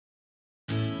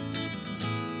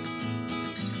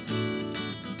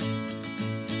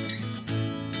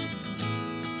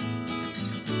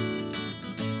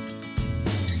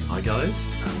Hi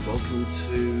guys, and welcome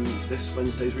to this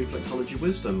Wednesdays Reflexology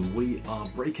Wisdom. We are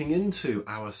breaking into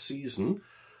our season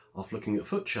of looking at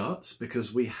foot charts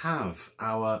because we have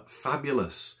our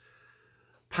fabulous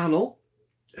panel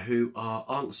who are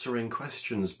answering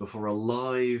questions before a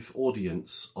live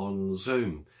audience on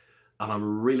Zoom. And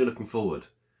I'm really looking forward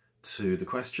to the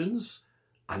questions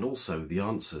and also the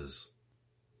answers.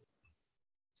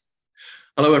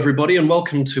 Hello everybody and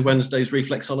welcome to Wednesday's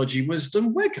Reflexology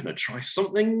Wisdom. We're going to try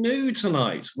something new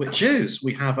tonight, which is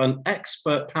we have an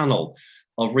expert panel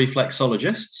of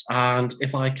reflexologists, and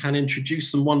if I can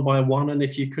introduce them one by one, and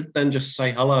if you could then just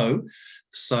say hello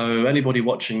so anybody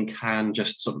watching can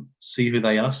just sort of see who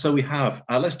they are. So we have,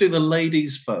 let's do the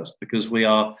ladies first because we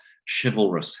are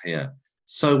chivalrous here.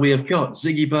 So we have got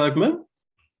Ziggie Bergman.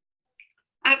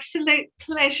 Absolute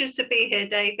pleasure to be here,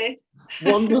 David.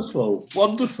 Wonderful,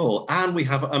 wonderful. And we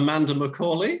have Amanda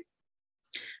McAuley.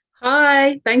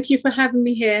 Hi, thank you for having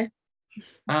me here.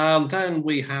 And then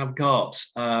we have got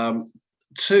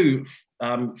two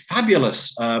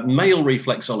fabulous male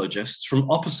reflexologists from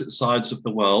opposite sides of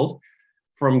the world.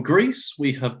 From Greece,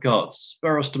 we have got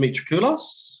Spiros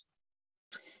Dimitrakulos.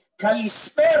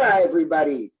 Kalispera,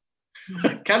 everybody.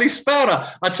 Kalispera.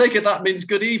 I take it that means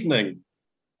good evening.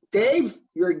 Dave,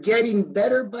 you're getting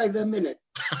better by the minute.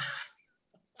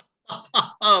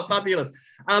 Fabulous.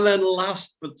 And then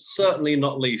last but certainly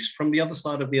not least, from the other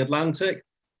side of the Atlantic,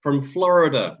 from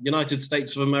Florida, United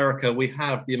States of America, we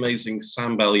have the amazing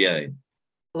Sam Belyea.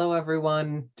 Hello,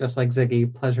 everyone. Just like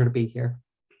Ziggie, pleasure to be here.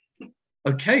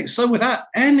 Okay, so without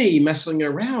any messing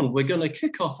around, we're going to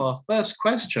kick off our first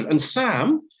question. And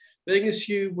Sam, being as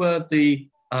you were the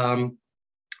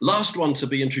last one to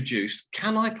be introduced,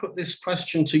 can I put this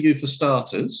question to you for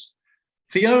starters?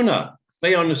 Fiona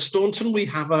Staunton, we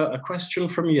have a question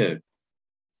from you.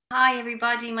 Hi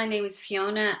everybody, my name is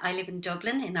Fiona. I live in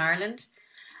Dublin in Ireland.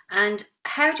 And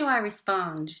how do I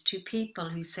respond to people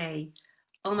who say,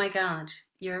 oh my God,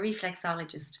 you're a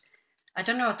reflexologist? I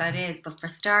don't know what that is, but for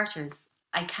starters,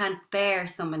 I can't bear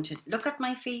someone to look at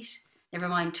my feet, never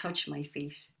mind touch my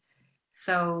feet.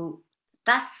 So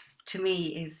that's, to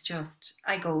me, is just,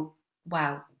 I go,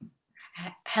 wow,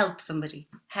 help somebody.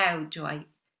 How do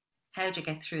you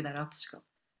get through that obstacle?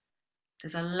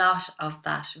 There's a lot of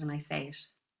that when I say it,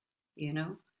 you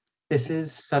know? This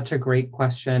is such a great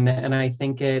question, and I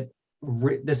think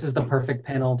this is the perfect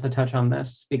panel to touch on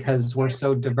this because we're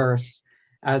so diverse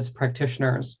as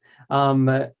practitioners.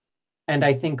 And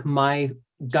I think my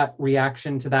gut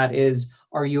reaction to that is,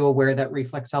 are you aware that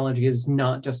reflexology is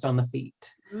not just on the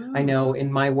feet? I know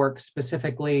in my work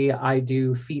specifically, I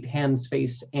do feet, hands,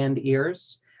 face, and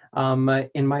ears.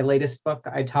 In my latest book,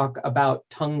 I talk about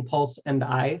tongue, pulse, and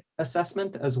eye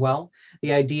assessment as well.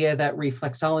 The idea that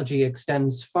reflexology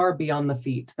extends far beyond the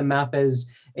feet. The map is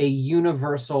a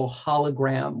universal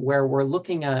hologram where we're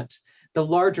looking at the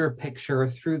larger picture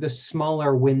through the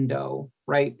smaller window,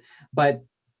 right? But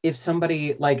if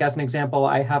somebody, like as an example,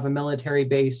 I have a military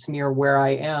base near where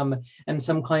I am, and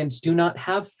some clients do not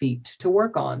have feet to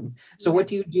work on. So what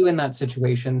do you do in that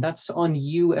situation? That's on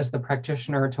you as the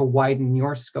practitioner to widen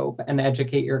your scope and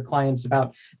educate your clients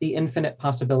about the infinite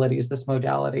possibilities this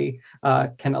modality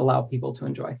can allow people to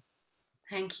enjoy.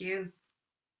 Thank you.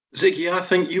 Ziggie, I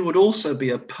think you would also be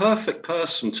a perfect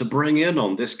person to bring in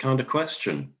on this kind of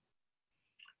question.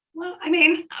 Well, I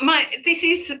mean, this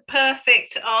is the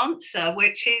perfect answer,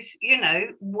 which is,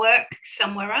 work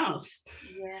somewhere else.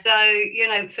 Yeah.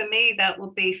 So, for me, that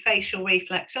would be facial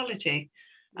reflexology.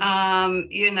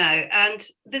 And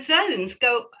the zones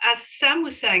go, as Sam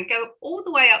was saying, go all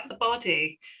the way up the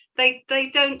body.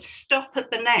 They don't stop at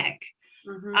the neck.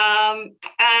 Mm-hmm.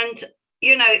 And,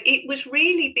 it was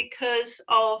really because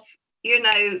of,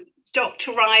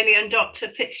 Dr. Riley and Dr.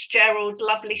 Fitzgerald,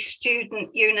 lovely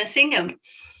student Eunice Ingham,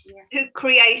 who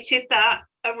created that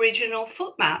original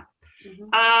foot map.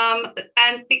 Mm-hmm.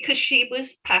 And because she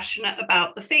was passionate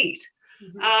about the feet.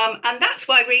 Mm-hmm. And that's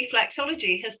why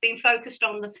reflexology has been focused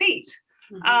on the feet.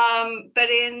 Mm-hmm. But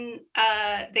in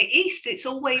the East, it's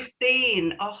always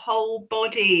been a whole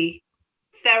body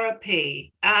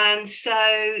therapy. And so,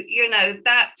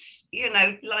 that's,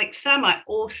 like Sam,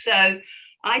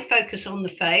 I focus on the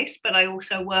face, but I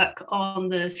also work on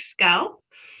the scalp.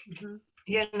 Mm-hmm.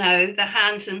 The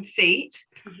hands and feet.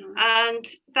 Mm-hmm. And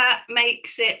that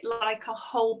makes it like a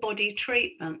whole body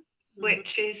treatment, mm-hmm.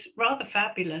 which is rather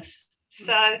fabulous. Mm-hmm.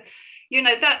 So,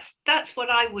 that's what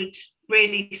I would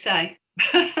really say.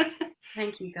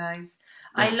 Thank you, guys.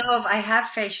 I have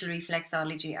facial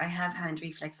reflexology, I have hand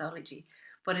reflexology,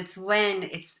 but it's when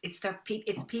it's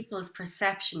people's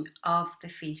perception of the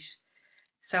feet.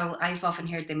 So I've often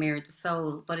heard they mirror the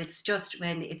soul, but it's just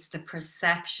when it's the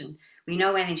perception. We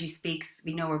know energy speaks,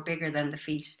 we know we're bigger than the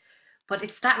feet, but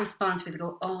it's that response where they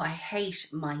go, oh, I hate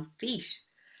my feet.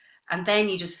 And then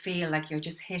you just feel like you're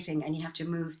just hitting and you have to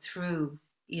move through,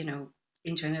 you know,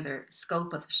 into another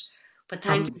scope of it. But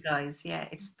thank you guys. Yeah,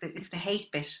 it's the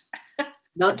hate bit.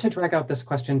 Not to drag out this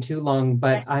question too long,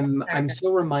 but I'm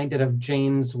so reminded of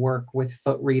Jane's work with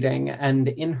foot reading. And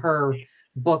in her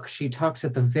book, she talks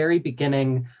at the very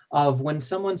beginning of when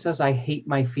someone says, I hate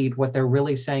my feet, what they're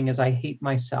really saying is, I hate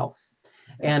myself.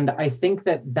 And I think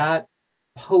that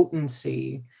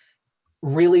potency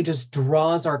really just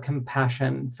draws our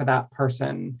compassion for that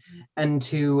person. And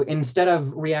to, instead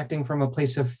of reacting from a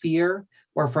place of fear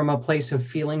or from a place of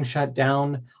feeling shut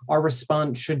down, our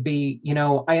response should be, you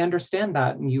know, I understand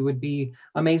that. And you would be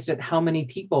amazed at how many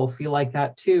people feel like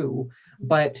that too.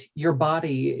 But your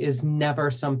body is never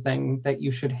something that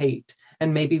you should hate.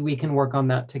 And maybe we can work on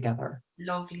that together.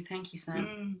 Lovely. Thank you,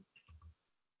 Sam.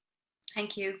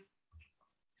 Thank you.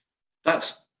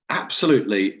 That's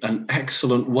absolutely an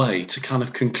excellent way to kind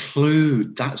of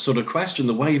conclude that sort of question.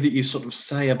 The way that you sort of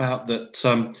say about that,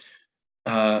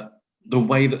 the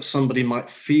way that somebody might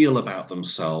feel about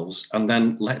themselves, and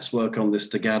then let's work on this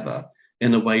together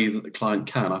in a way that the client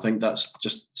can. I think that's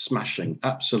just smashing,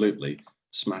 absolutely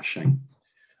smashing.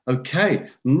 Okay,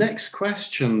 next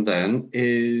question then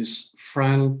is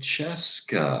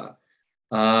Francesca.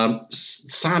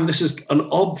 Sam, this is an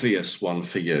obvious one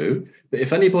for you, but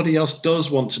if anybody else does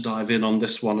want to dive in on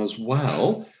this one as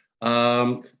well,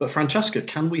 but Francesca,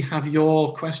 can we have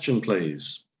your question,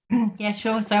 please? Yeah,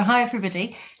 sure. So hi,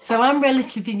 everybody. So I'm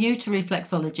relatively new to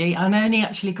reflexology. I only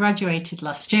actually graduated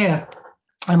last year.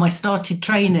 And I started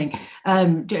training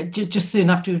just soon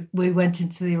after we went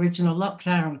into the original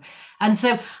lockdown. And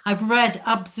so I've read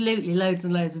absolutely loads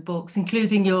and loads of books,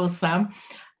 including yours, Sam.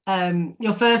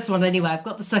 Your first one anyway. I've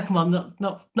got the second one,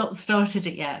 not started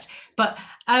it yet. But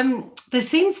there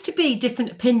seems to be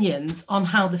different opinions on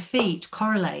how the feet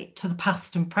correlate to the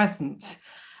past and present.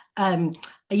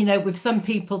 You know, with some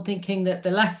people thinking that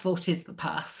the left foot is the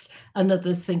past and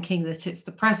others thinking that it's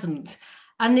the present.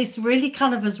 And this really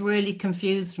kind of has really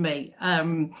confused me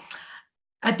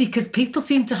because people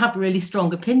seem to have really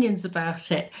strong opinions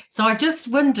about it. So I just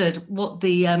wondered what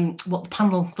the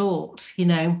panel thought, you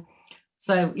know.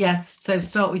 So yes, so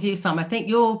start with you, Sam. I think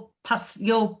your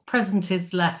present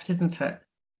is left, isn't it?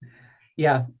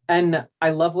 Yeah, and I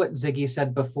love what Ziggie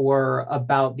said before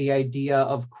about the idea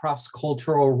of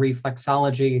cross-cultural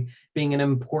reflexology being an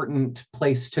important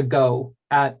place to go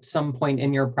at some point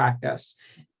in your practice.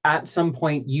 At some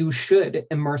point, you should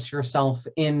immerse yourself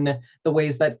in the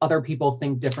ways that other people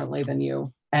think differently than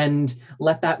you, and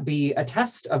let that be a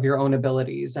test of your own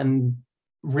abilities, and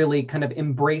really kind of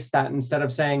embrace that instead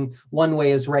of saying one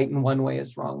way is right and one way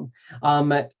is wrong.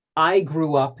 I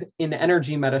grew up in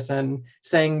energy medicine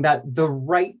saying that the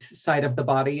right side of the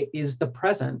body is the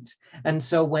present. And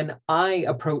so when I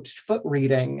approached foot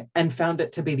reading and found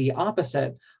it to be the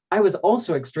opposite, I was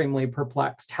also extremely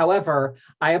perplexed. However,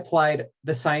 I applied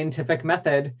the scientific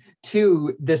method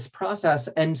to this process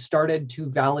and started to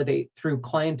validate through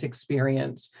client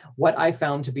experience what I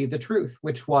found to be the truth,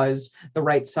 which was the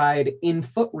right side in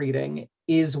foot reading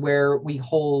is where we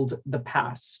hold the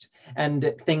past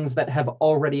and things that have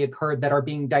already occurred that are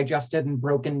being digested and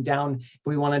broken down. If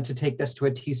we wanted to take this to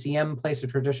a TCM place, a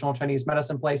traditional Chinese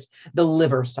medicine place, the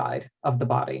liver side of the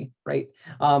body, right?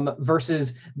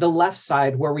 Versus the left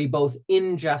side where we both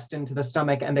ingest into the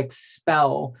stomach and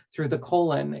expel through the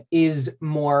colon is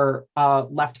more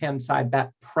left-hand side,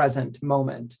 that present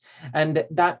moment. And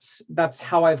that's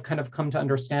how I've kind of come to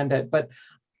understand it. But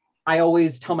I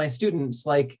always tell my students,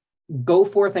 like, go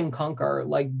forth and conquer,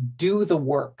 like, do the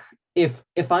work.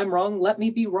 If I'm wrong, let me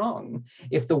be wrong.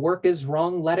 If the work is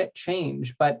wrong, let it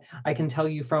change. But I can tell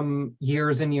you from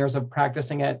years and years of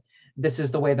practicing it, this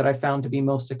is the way that I found to be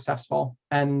most successful.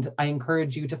 And I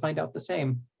encourage you to find out the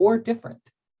same or different.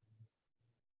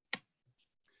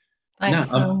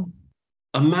 Thanks. Now,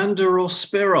 Amanda or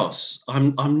Spiros,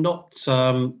 I'm not,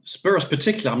 Spiros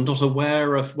particularly, I'm not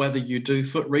aware of whether you do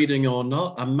foot reading or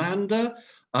not. Amanda,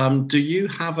 do you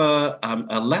have a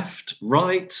left,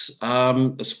 right,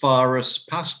 as far as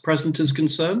past, present is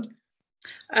concerned?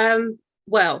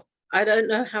 Well, I don't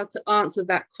know how to answer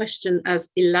that question as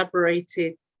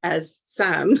elaborated as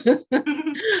Sam,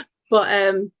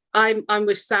 but I'm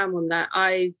with Sam on that.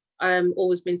 I've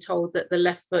always been told that the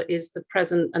left foot is the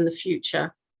present and the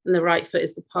future, and the right foot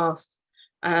is the past.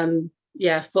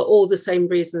 Yeah, for all the same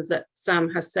reasons that Sam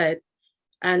has said.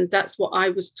 And that's what I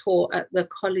was taught at the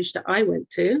college that I went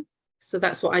to. So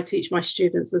that's what I teach my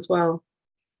students as well.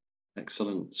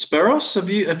 Excellent. Spiros, have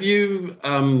you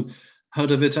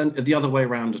heard of it the other way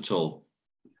around at all?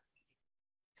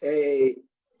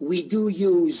 We do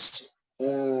use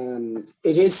it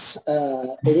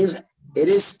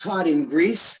is taught in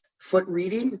Greece, foot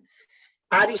reading.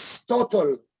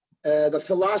 Aristotle, the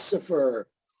philosopher,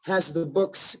 has the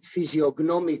books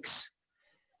Physiognomics,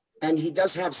 and he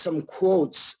does have some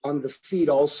quotes on the feet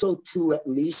also, 2 at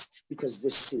least, because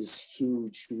this is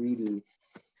huge reading.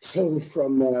 So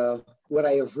from what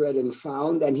I have read and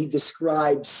found, and he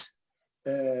describes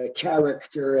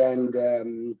character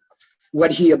and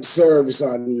what he observes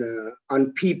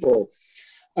on people.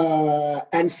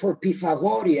 And for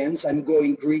Pythagoreans, I'm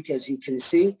going Greek as you can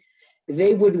see,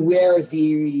 they would wear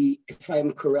if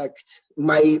I'm correct,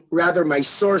 my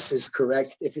source is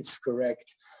correct, if it's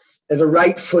correct, the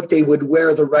right foot, they would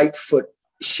wear the right foot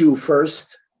shoe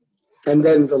first, and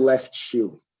then the left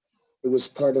shoe. It was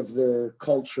part of their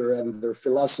culture and their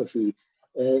philosophy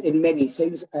in many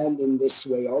things, and in this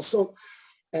way also.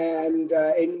 And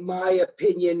in my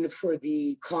opinion, for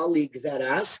the colleague that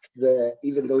asked,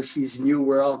 even though she's new,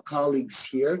 we're all colleagues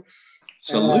here.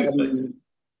 Absolutely.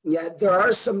 Yeah, there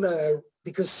are some,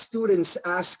 because students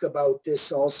ask about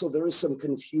this also, there is some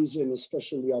confusion,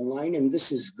 especially online, and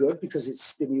this is good because it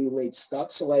stimulates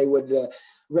thought. So I would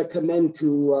recommend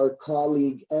to our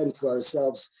colleague and to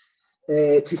ourselves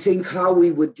to think how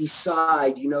we would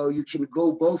decide. You can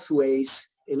go both ways.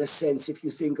 In a sense, if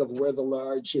you think of where the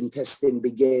large intestine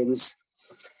begins,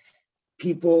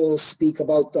 people speak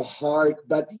about the heart,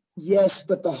 but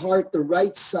the heart, the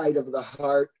right side of the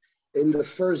heart in the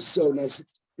first zone, as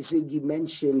Ziggie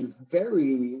mentioned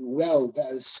very well,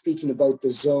 speaking about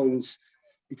the zones,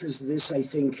 because this, I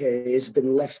think, has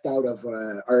been left out of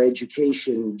our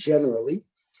education generally.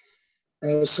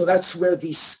 So that's where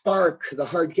the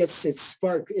heart gets its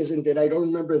spark, isn't it? I don't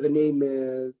remember the name,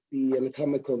 the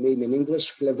anatomical name in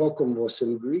English, phlevokomvos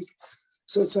in Greek.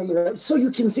 So it's on the right. So you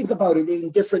can think about it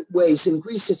in different ways. In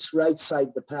Greece, it's right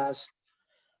side, the past,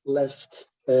 left,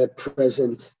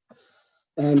 present,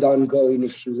 and ongoing,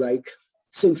 if you like.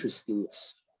 It's interesting,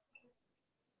 yes.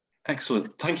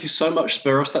 Excellent. Thank you so much,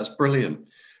 Spiros. That's brilliant.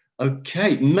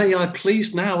 Okay, may I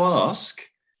please now ask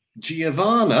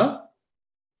Giovanna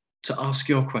to ask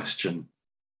your question.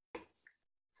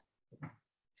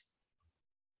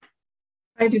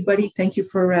 Hi, everybody. Thank you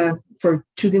for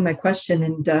choosing my question,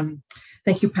 and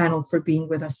thank you, panel, for being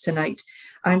with us tonight.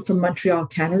 I'm from Montreal,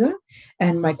 Canada,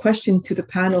 and my question to the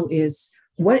panel is,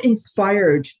 what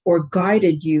inspired or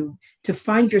guided you to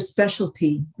find your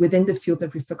specialty within the field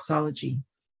of reflexology?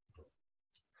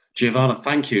 Giovanna,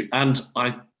 thank you. And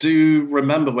I do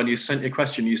remember when you sent your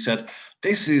question, you said,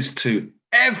 this is to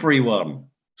everyone.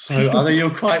 So I think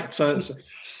you're quite...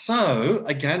 So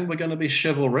again, we're going to be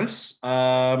chivalrous.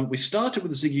 We started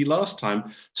with Ziggie last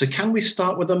time. So can we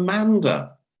start with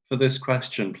Amanda for this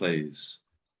question, please?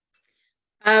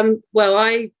 Well,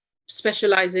 I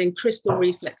specialize in crystal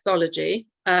reflexology.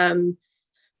 And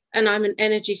I'm an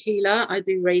energy healer. I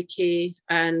do Reiki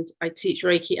and I teach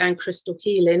Reiki and crystal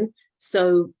healing.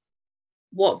 So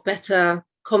what better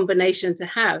combination to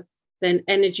have than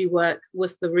energy work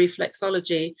with the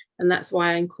reflexology? And that's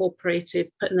why I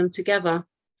incorporated putting them together.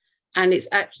 And it's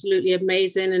absolutely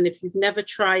amazing. And if you've never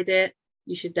tried it,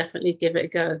 you should definitely give it a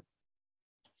go.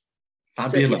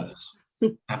 Fabulous. So,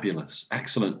 yeah. Fabulous.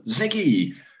 Excellent.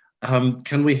 Ziggie,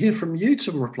 can we hear from you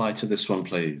to reply to this one,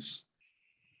 please?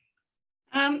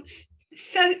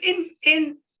 So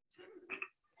in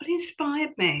what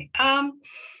inspired me?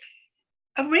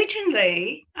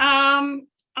 Originally,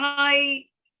 I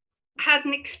had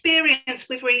an experience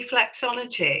with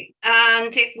reflexology,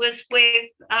 and it was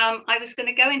with, I was going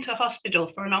to go into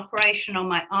hospital for an operation on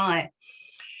my eye.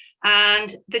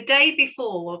 And the day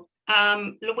before,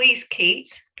 Louise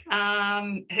Keat,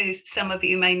 who some of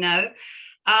you may know,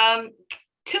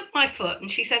 took my foot and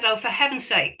she said, oh, for heaven's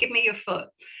sake, give me your foot.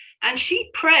 And she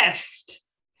pressed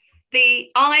the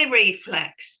eye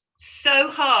reflex so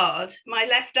hard, my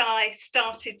left eye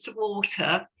started to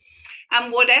water,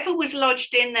 and whatever was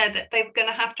lodged in there that they were going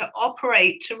to have to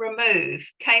operate to remove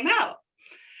came out.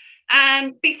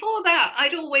 And before that,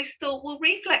 I'd always thought, well,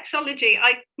 reflexology,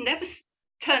 I never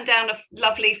turned down a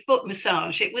lovely foot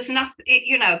massage. It was nothing,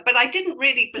 but I didn't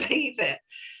really believe it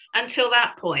until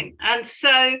that point. And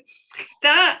so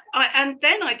then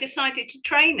I decided to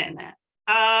train in it.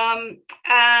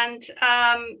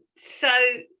 So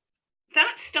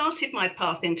that started my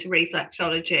path into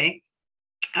reflexology.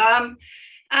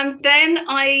 And then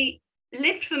I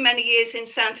lived for many years in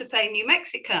Santa Fe, New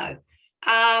Mexico,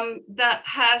 that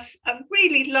has a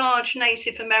really large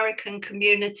Native American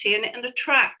community, and it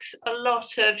attracts a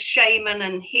lot of shaman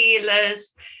and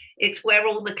healers. It's where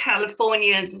all the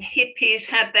Californian hippies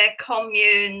had their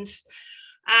communes.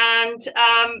 And,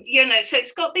 so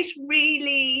it's got this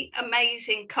really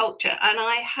amazing culture. And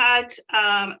I had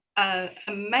an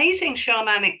amazing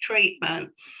shamanic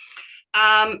treatment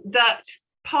that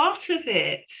part of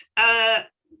it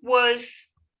was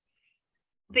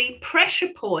the pressure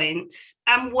points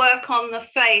and work on the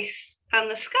face and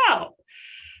the scalp.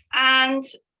 And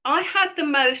I had the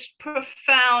most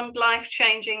profound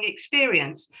life-changing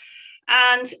experience.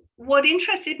 And what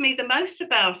interested me the most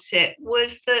about it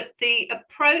was that the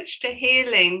approach to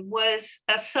healing was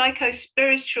a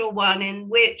psycho-spiritual one, in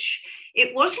which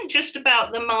it wasn't just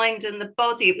about the mind and the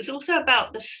body, it was also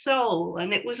about the soul.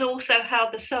 And it was also how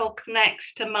the soul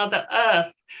connects to Mother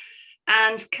Earth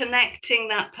and connecting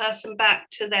that person back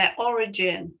to their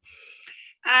origin.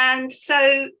 And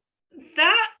so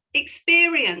that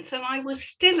experience, and I was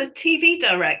still a TV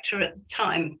director at the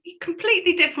time,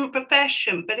 completely different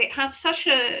profession, but it had such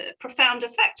a profound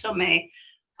effect on me.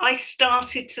 I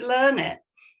started to learn it,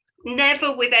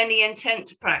 never with any intent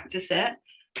to practice it.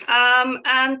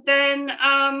 And then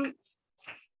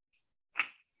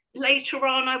later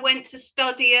on, I went to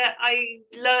study it. I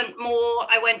learned more.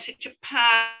 I went to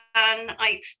Japan. I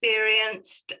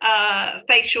experienced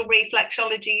facial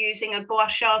reflexology using a gua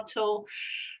sha tool.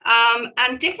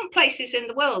 And different places in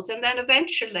the world. And then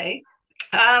eventually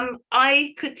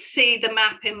I could see the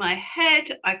map in my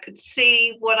head. I could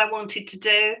see what I wanted to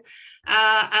do.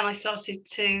 And I started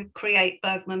to create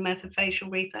Bergman method facial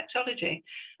reflexology.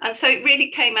 And so it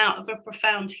really came out of a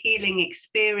profound healing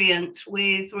experience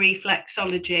with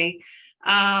reflexology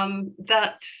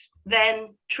that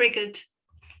then triggered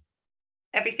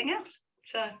everything else.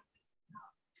 So.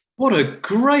 What a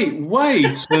great way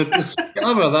to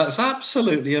discover. That's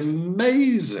absolutely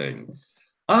amazing.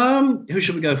 Who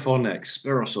should we go for next?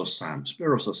 Spiros or Sam?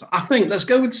 Spiros or Sam? I think let's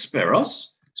go with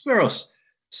Spiros. Spiros.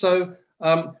 So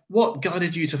what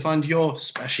guided you to find your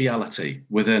speciality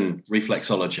within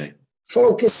reflexology?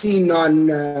 Focusing on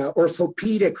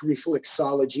orthopedic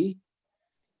reflexology.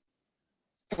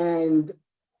 And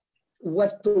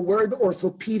what the word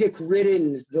orthopedic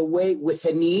written the way with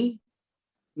an E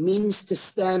means to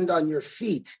stand on your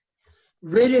feet.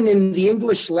 Written in the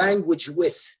English language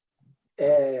with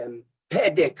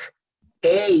pedic,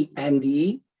 A and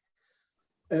E.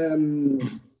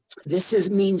 This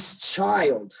means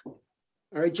child.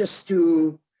 All right, just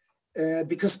to,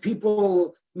 because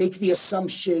people make the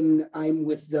assumption I'm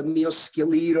with the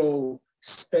musculoskeletal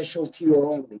specialty or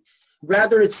only.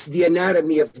 Rather, it's the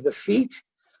anatomy of the feet.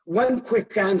 One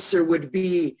quick answer would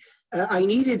be, I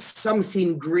needed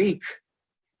something Greek,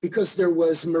 because there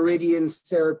was meridian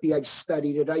therapy, I've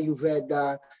studied it,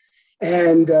 Ayurveda,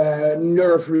 and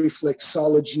nerve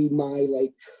reflexology, my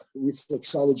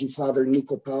reflexology father,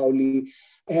 Nico Paoli,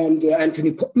 and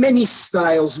Anthony, many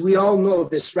styles. We all know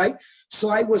this, right? So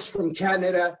I was from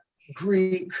Canada,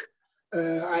 Greek.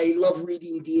 I love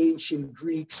reading the ancient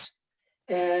Greeks.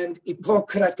 And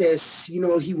Hippocrates, he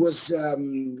was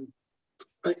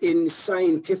in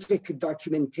scientific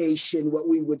documentation, what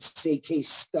we would say case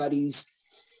studies.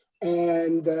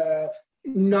 And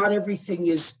not everything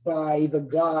is by the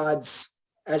gods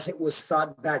as it was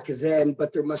thought back then,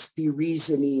 but there must be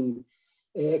reasoning,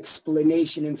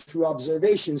 explanation, and through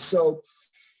observation. So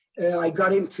I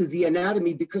got into the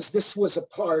anatomy because this was a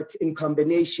part in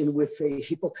combination with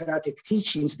Hippocratic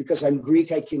teachings. Because I'm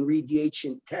Greek, I can read the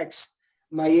ancient text.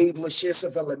 My English is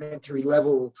of elementary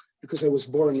level because I was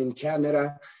born in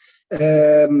Canada.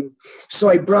 So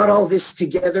I brought all this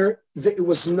together. It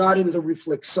was not in the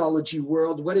reflexology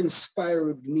world. What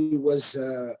inspired me was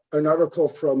an article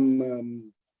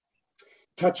from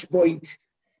Touchpoint,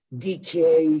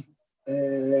 DK,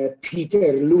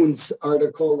 Peter Lund's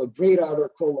article, a great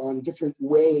article on different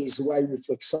ways why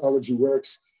reflexology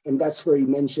works. And that's where he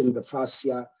mentioned the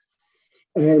fascia.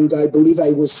 And I believe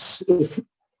I was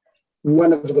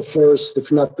one of the first,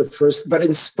 if not the first, but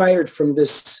inspired from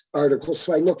this article.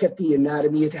 So I look at the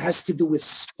anatomy. It has to do with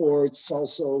sports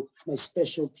also. My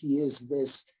specialty is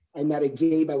this. I'm at a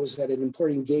game. I was at an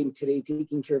important game today,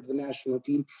 taking care of the national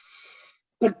team.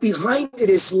 But behind it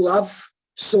is love.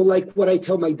 So like what I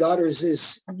tell my daughters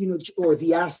is, or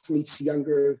the athletes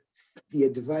younger, the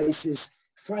advice is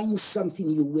find something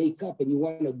you wake up and you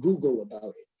want to Google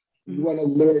about it. You want to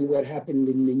learn what happened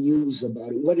in the news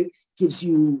about it. What it gives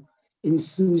you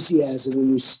enthusiasm when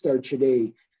you start your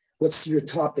day. What's your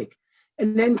topic?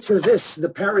 And enter this. The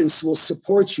parents will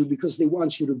support you because they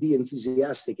want you to be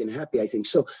enthusiastic and happy, I think.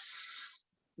 So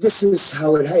this is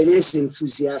how it is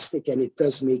enthusiastic, and it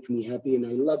does make me happy. And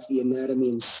I love the anatomy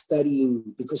and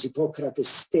studying, because Hippocrates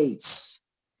states,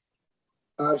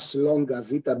 ars longa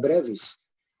vita brevis.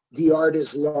 the art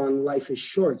is long, life is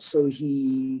short. So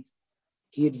he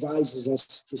advises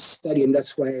us to study, and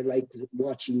that's why I like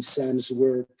watching Sam's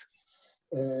work.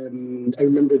 I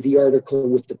remember the article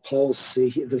with the pulse,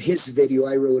 his video.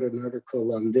 I wrote an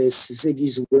article on this.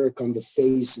 Ziggie's work on the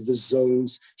face, the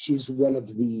zones. She's one of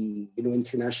the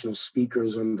international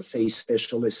speakers on the face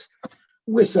specialists,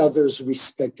 with others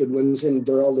respected ones, and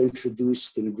they're all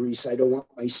introduced in Greece. I don't want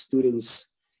my students,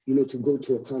 to go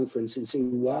to a conference and say,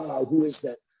 "Wow, who is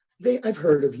that?" I've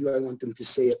heard of you. I want them to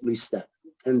say at least that,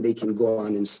 and they can go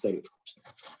on and study, of course.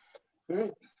 All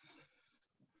right.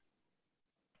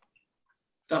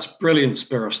 That's brilliant,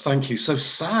 Spiros. Thank you. So,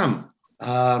 Sam,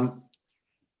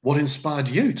 what inspired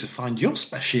you to find your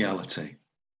speciality?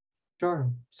 Sure.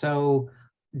 So,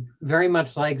 very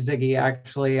much like Ziggie,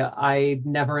 actually, I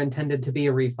never intended to be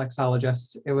a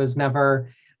reflexologist. It was never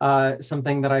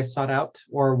something that I sought out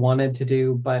or wanted to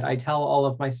do, but I tell all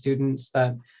of my students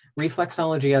that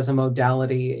reflexology as a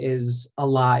modality is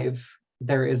alive.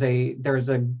 There is a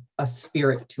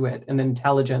spirit to it, an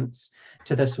intelligence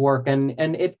to this work, and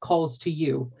it calls to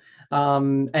you,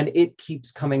 and it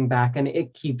keeps coming back and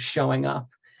it keeps showing up.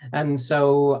 And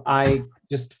so I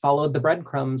just followed the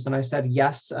breadcrumbs, and I said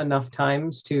yes enough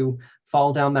times to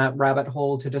fall down that rabbit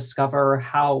hole to discover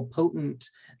how potent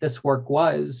this work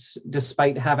was,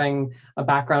 despite having a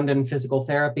background in physical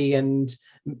therapy and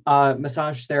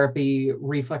massage therapy.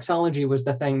 Reflexology was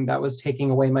the thing that was taking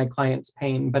away my clients'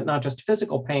 pain, but not just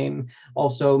physical pain,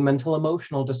 also mental,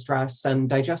 emotional distress and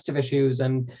digestive issues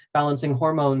and balancing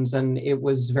hormones. And it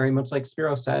was very much like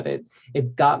Spiro said,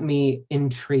 it got me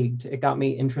intrigued, it got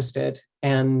me interested,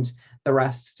 and the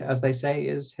rest, as they say,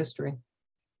 is history.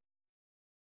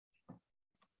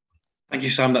 Thank you,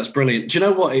 Sam. That's brilliant. Do you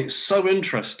know what? It's so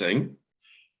interesting.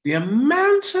 The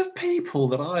amount of people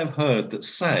that I have heard that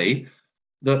say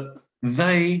that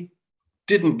they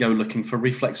didn't go looking for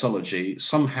reflexology.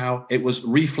 Somehow it was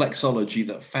reflexology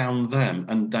that found them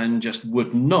and then just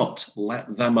would not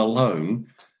let them alone.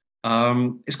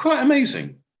 It's quite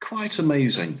amazing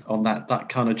on that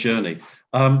kind of journey.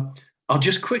 I'll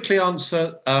just quickly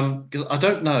answer, because I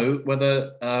don't know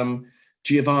whether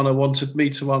Giovanna wanted me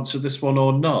to answer this one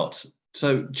or not.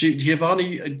 So,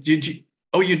 Giovanni,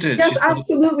 oh, you did? Yes,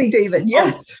 absolutely, David.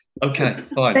 Yes. Oh, okay,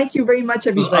 fine. Thank you very much,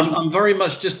 everybody. I'm very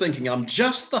much just thinking, I'm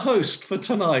just the host for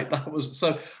tonight. That was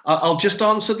so. I'll just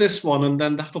answer this one, and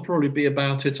then that'll probably be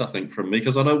about it, I think, from me,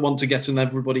 because I don't want to get in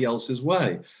everybody else's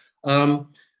way.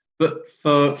 But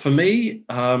for me,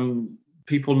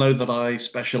 people know that I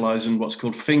specialize in what's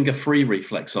called finger-free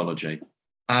reflexology.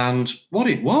 And what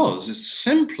it was is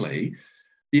simply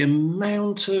the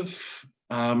amount of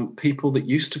people that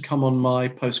used to come on my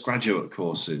postgraduate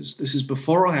courses. This is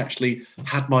before I actually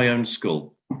had my own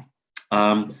school.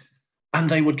 And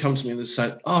they would come to me and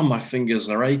say, "Oh, my fingers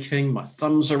are aching, my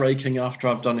thumbs are aching after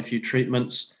I've done a few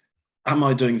treatments. Am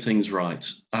I doing things right?"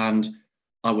 And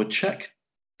I would check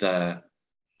their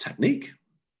technique.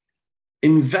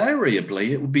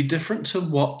 Invariably, it would be different to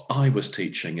what I was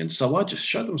teaching. And so I just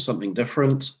showed them something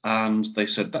different, and they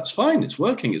said, "That's fine, it's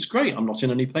working, it's great, I'm not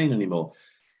in any pain anymore."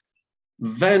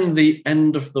 Then the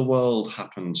end of the world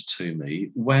happened to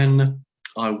me when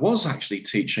I was actually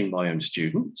teaching my own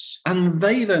students, and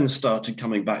they then started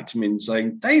coming back to me and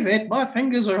saying, "David, my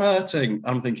fingers are hurting."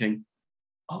 I'm thinking,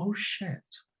 oh shit,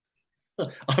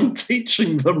 I'm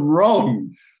teaching them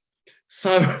wrong.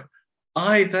 So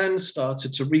I then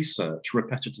started to research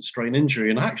repetitive strain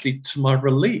injury, and actually, to my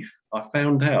relief, I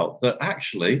found out that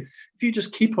actually, if you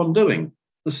just keep on doing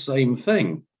the same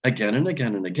thing again and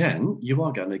again and again, you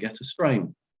are going to get a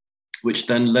strain, which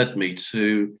then led me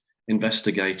to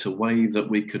investigate a way that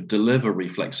we could deliver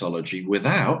reflexology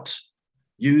without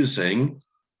using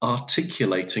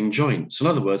articulating joints. In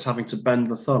other words, having to bend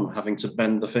the thumb, having to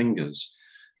bend the fingers.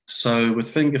 So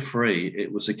with finger free,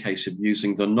 it was a case of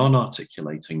using the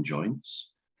non-articulating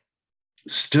joints,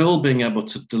 still being able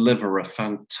to deliver a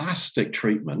fantastic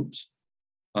treatment,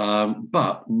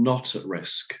 but not at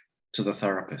risk to the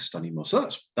therapist anymore. So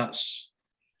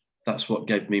that's what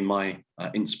gave me my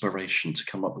inspiration to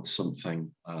come up with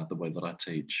something the way that I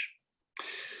teach.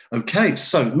 Okay,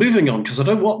 so moving on, because I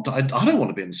don't want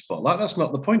to be in the spotlight. That's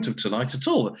not the point of tonight at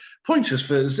all. The point is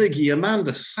for Ziggie,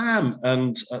 Amanda, Sam,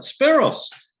 and Spiros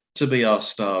to be our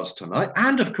stars tonight,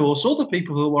 and of course all the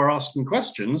people who are asking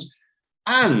questions.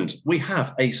 And we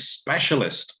have a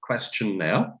specialist question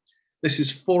now. This is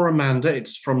for Amanda.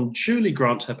 It's from Julie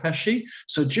Grant Hepeshi.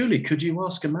 So Julie, could you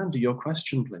ask Amanda your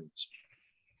question, please?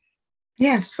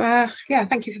 Yes, yeah,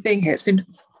 thank you for being here. It's been,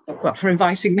 well, for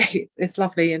inviting me. It's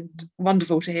lovely and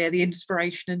wonderful to hear the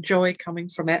inspiration and joy coming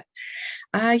from it.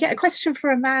 Yeah, a question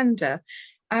for Amanda.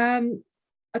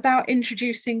 about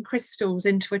introducing crystals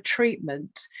into a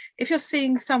treatment. If you're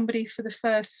seeing somebody for the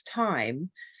first time,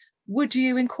 would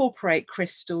you incorporate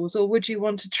crystals, or would you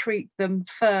want to treat them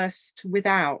first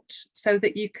without, so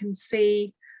that you can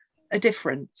see a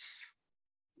difference?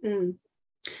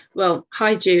 Well,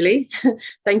 hi, Julie.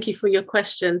 Thank you for your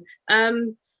question.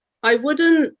 I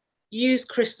wouldn't use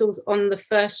crystals on the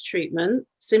first treatment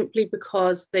simply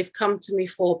because they've come to me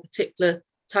for a particular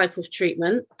type of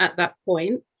treatment at that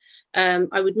point.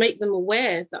 I would make them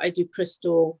aware that I do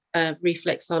crystal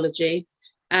reflexology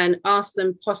and ask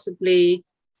them possibly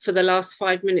for the last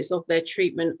 5 minutes of their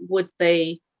treatment, would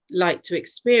they like to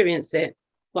experience it?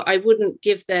 But I wouldn't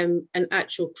give them an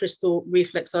actual crystal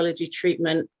reflexology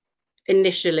treatment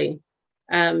initially,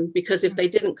 because if they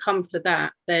didn't come for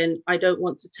that, then I don't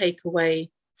want to take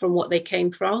away from what they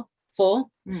came for. But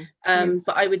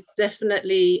I would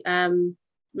definitely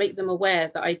make them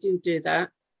aware that I do that.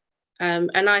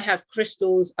 And I have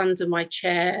crystals under my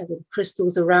chair, with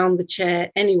crystals around the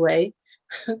chair anyway.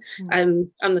 I'm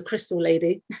the crystal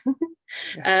lady.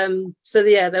 So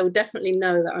yeah, they will definitely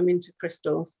know that I'm into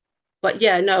crystals. But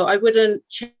yeah, no, I wouldn't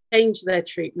change their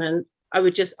treatment. I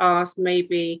would just ask,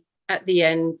 maybe at the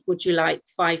end, would you like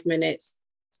 5 minutes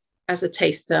as a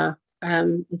taster,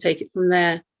 and take it from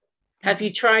there. Have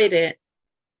you tried it?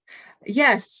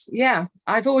 Yes, yeah.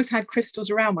 I've always had crystals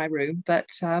around my room, but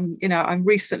I'm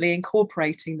recently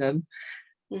incorporating them,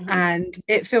 and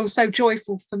it feels so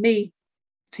joyful for me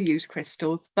to use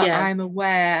crystals. But I'm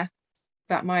aware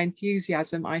that my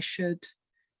enthusiasm, I should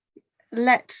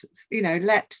let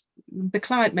the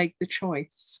client make the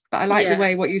choice. But I like the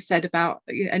way what you said about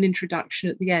an introduction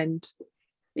at the end.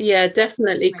 Yeah,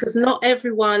 definitely, because not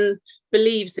everyone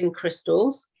believes in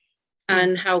crystals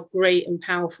and how great and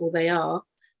powerful they are.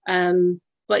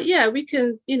 But yeah, we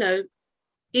can,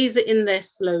 ease it in there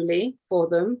slowly for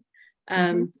them,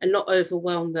 and not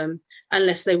overwhelm them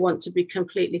unless they want to be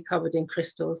completely covered in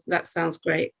crystals. That sounds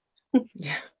great.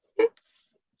 Yeah.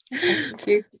 Thank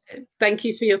you. Thank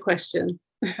you for your question.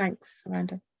 Thanks,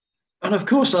 Amanda. And of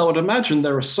course, I would imagine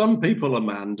there are some people,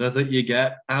 Amanda, that you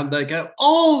get and they go,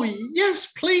 oh, yes,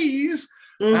 please.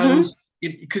 And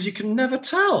because you can never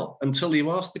tell until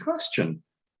you ask the question.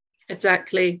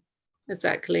 Exactly.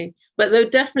 But they'll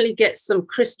definitely get some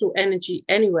crystal energy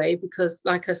anyway, because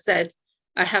like I said,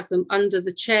 I have them under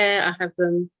the chair, I have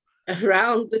them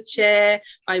around the chair,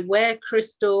 I wear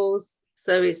crystals.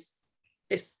 So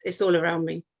it's all around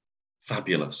me.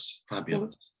 Fabulous.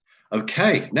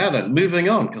 Okay, now then, moving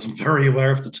on, because I'm very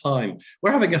aware of the time.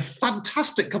 We're having a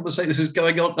fantastic conversation. This is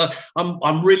going on.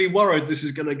 I'm really worried this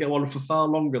is going to go on for far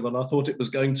longer than I thought it was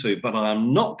going to, but I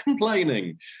am not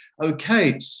complaining.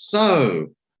 Okay, so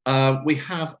we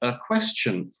have a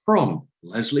question from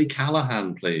Leslie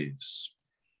Callahan, please.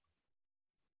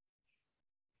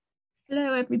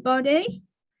 Hello, everybody.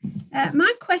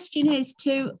 My question is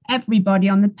to everybody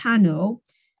on the panel.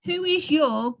 Who is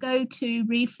your go-to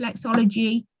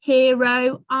reflexology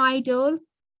hero, idol,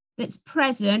 that's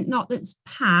present, not that's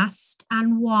past,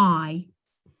 and why?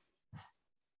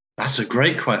 That's a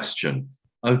great question.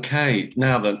 Okay,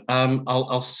 now then,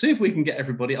 I'll see if we can get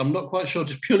everybody. I'm not quite sure,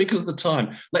 just purely because of the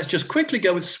time. Let's just quickly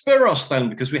go with Spiros then,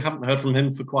 because we haven't heard from him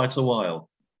for quite a while.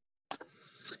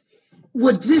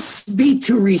 Would this be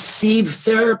to receive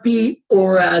therapy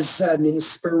or as an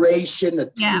inspiration, a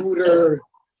tutor?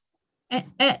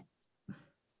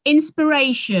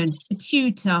 Inspiration, a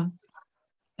tutor,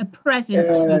 a present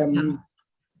tutor.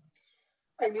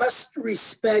 I must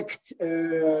respect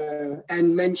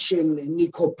and mention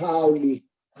Nico Paoli,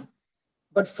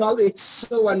 but it's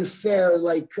so unfair,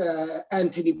 like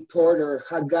Anthony Porter,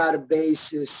 Hagar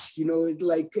Basis,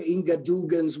 like Inga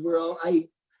Dugan's world.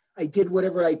 I did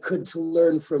whatever I could to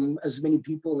learn from as many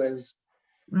people as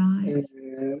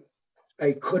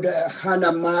I could.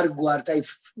 Hannah Marquardt,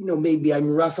 maybe I'm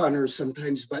rough on her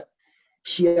sometimes, but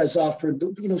she has offered,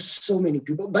 so many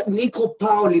people. But Nico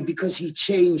Paoli, because he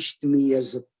changed me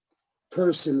as a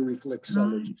person,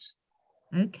 reflexologist.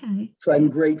 Okay. So I'm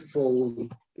grateful.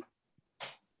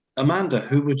 Amanda,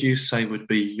 who would you say would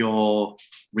be your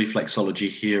reflexology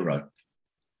hero?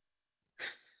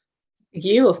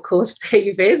 You, of course,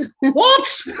 David.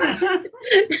 What?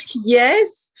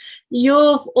 Yes,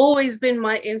 you've always been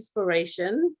my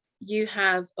inspiration. You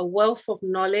have a wealth of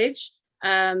knowledge.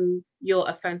 You're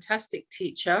a fantastic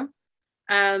teacher.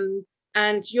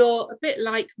 And you're a bit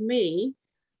like me,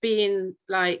 being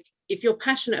like, if you're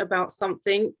passionate about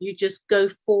something, you just go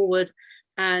forward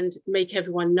and make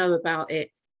everyone know about it.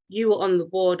 You were on the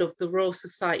board of the Royal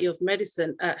Society of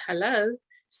Medicine. Hello.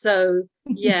 So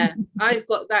yeah, I've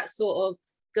got that sort of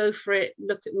go for it,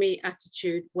 look at me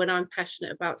attitude when I'm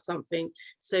passionate about something.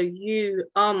 So you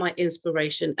are my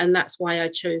inspiration, and that's why I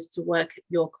chose to work at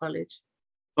your college.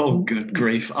 Oh, good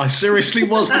grief. I seriously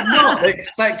was not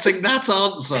expecting that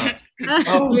answer.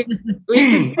 Oh. We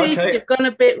can see Okay. you've gone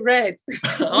a bit red.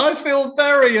 I feel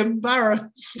very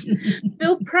embarrassed.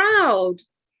 Feel proud.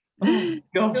 Oh,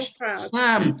 gosh. Feel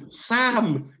proud.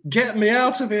 Sam, get me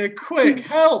out of here quick.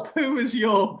 Help. Who is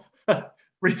your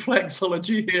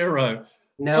reflexology hero?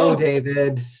 No,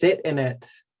 David, sit in it.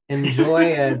 Enjoy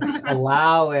it.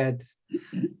 Allow it.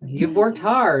 You've worked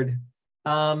hard.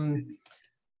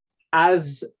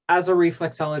 As a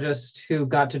reflexologist who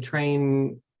got to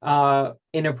train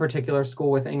in a particular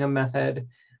school with Ingham Method,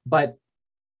 but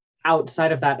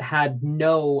outside of that had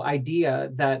no idea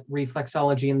that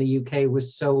reflexology in the UK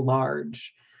was so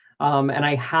large. And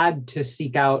I had to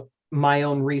seek out my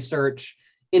own research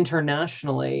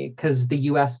internationally because the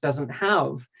US doesn't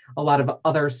have a lot of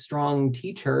other strong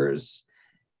teachers.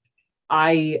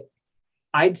 I'd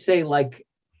say like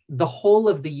the whole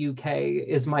of the UK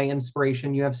is my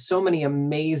inspiration. You have so many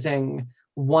amazing,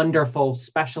 wonderful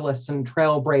specialists and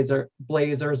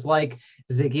trailblazers like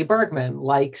Ziggie Bergman,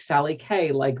 like Sally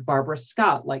Kay, like Barbara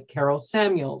Scott, like Carol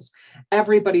Samuels,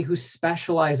 everybody who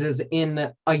specializes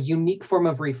in a unique form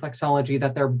of reflexology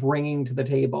that they're bringing to the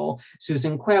table.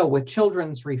 Susan Quayle with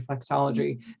children's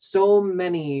reflexology. So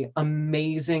many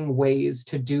amazing ways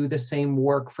to do the same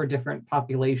work for different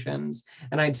populations.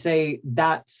 And I'd say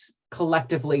that's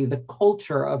collectively the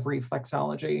culture of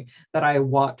reflexology that I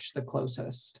watch the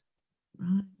closest.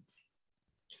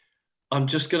 I'm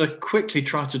just going to quickly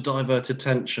try to divert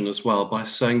attention as well by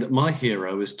saying that my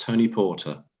hero is Tony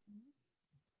Porter,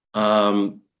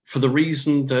 for the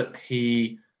reason that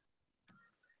he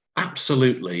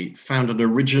absolutely found an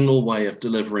original way of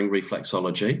delivering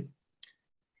reflexology.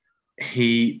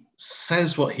 He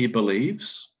says what he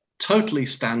believes, totally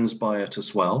stands by it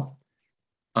as well.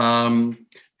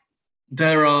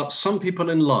 There are some people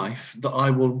in life that I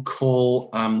will call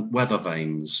weather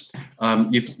vanes.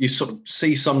 You sort of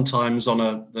see sometimes on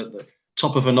the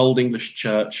top of an old English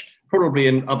church, probably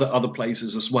in other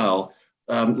places as well,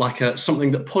 like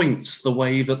something that points the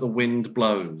way that the wind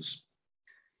blows.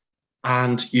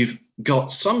 And you've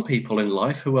got some people in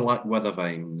life who are like weather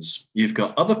vanes. You've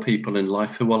got other people in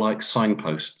life who are like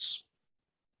signposts,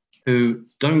 who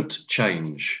don't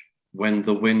change when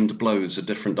the wind blows a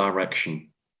different direction.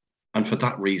 And for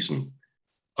that reason,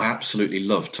 I absolutely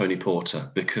love Tony Porter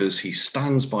because he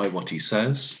stands by what he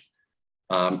says.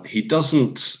 He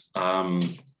doesn't,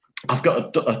 I've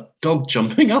got a dog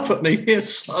jumping up at me here,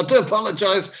 so I do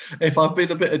apologize if I've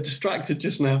been a bit distracted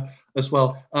just now as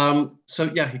well.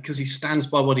 So yeah, because he stands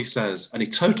by what he says and he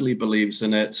totally believes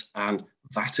in it, and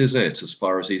that is it as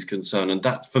far as he's concerned. And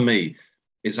that for me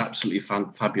is absolutely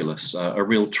fabulous, a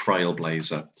real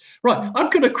trailblazer. Right, I'm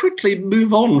going to quickly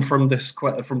move on from this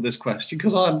question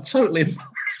because I'm totally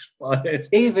embarrassed by it.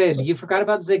 David, you forgot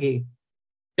about Ziggie.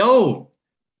 Oh,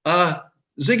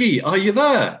 Ziggie, are you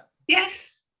there?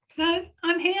 Yes, no,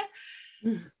 I'm here.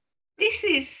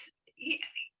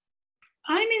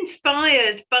 I'm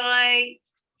inspired by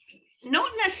not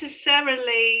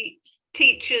necessarily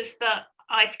teachers that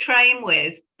I've trained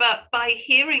with, but by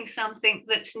hearing something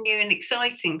that's new and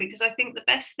exciting, because I think the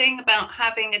best thing about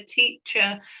having a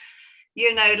teacher,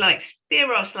 you know, like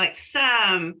Spiros, like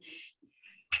Sam,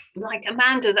 like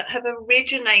Amanda, that have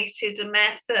originated a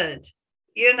method,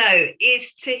 you know,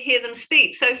 is to hear them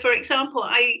speak. So, for example,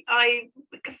 I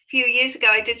a few years ago,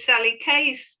 I did Sally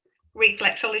Kay's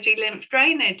reflexology lymph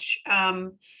drainage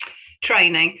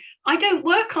training. I don't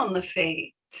work on the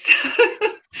feet. So,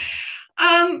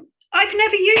 I've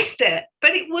never used it,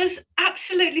 but it was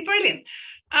absolutely brilliant.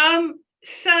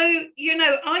 So, you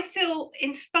know, I feel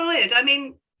inspired. I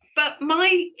mean, but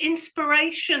my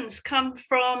inspirations come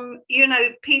from, you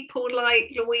know, people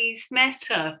like Louise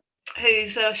Mehta,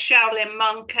 who's a Shaolin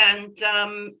monk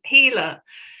and healer,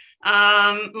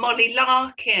 Molly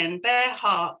Larkin,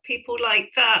 Bearheart, people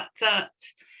like that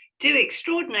do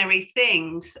extraordinary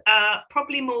things,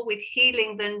 probably more with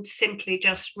healing than simply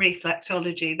just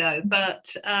reflexology though. But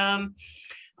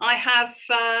I have,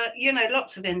 you know,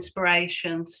 lots of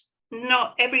inspirations,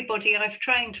 not everybody I've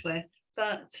trained with,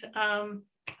 but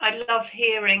I love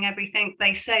hearing everything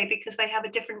they say because they have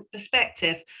a different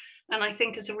perspective. And I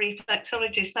think as a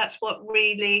reflexologist, that's what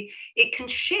really, it can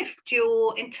shift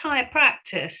your entire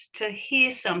practice to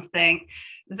hear something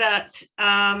that,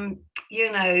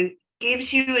 you know,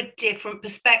 gives you a different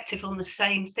perspective on the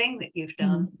same thing that you've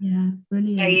done. Yeah,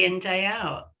 brilliant. Day in, day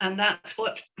out. And that's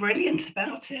what's brilliant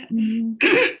about it.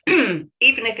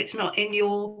 Even if it's not in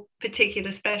your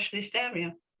particular specialist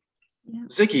area. Yeah.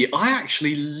 Ziggie, I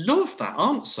actually love that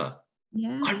answer.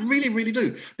 Yeah. I really, really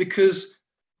do, because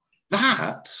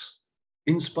that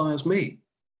inspires me.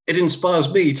 It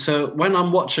inspires me to, when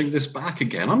I'm watching this back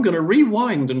again, I'm going to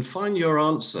rewind and find your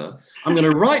answer. I'm going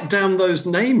to write down those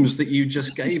names that you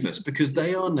just gave us, because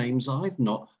they are names I've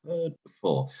not heard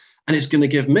before. And it's going to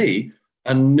give me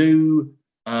a new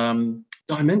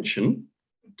dimension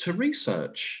to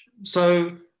research.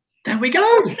 So there we go.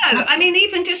 Also, I mean,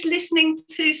 even just listening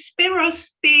to Spiros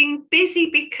being busy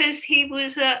because he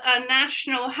was a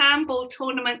national handball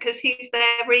tournament because he's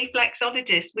their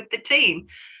reflexologist with the team.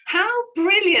 How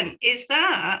brilliant is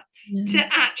that? To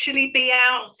actually be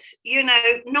out, you know,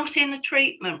 not in a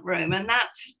treatment room. And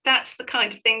that's the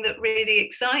kind of thing that really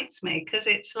excites me, because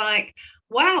it's like,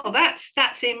 wow,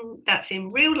 that's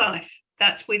in real life.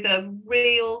 That's with a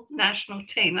real national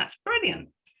team. That's brilliant.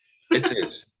 It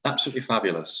is absolutely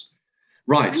fabulous.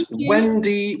 Right,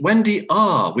 Wendy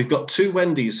R. We've got two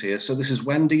Wendy's here, so this is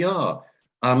Wendy R.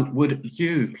 Would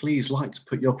you please like to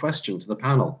put your question to the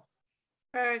panel?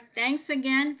 Thanks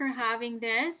again for having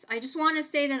this. I just want to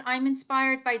say that I'm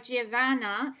inspired by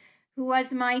Giovanna, who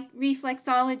was my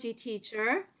reflexology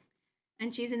teacher,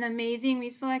 and she's an amazing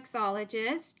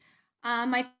reflexologist.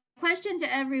 My question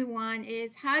to everyone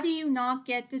is, how do you not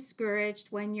get discouraged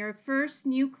when your first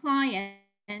new client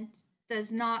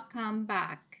does not come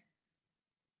back?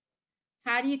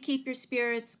 How do you keep your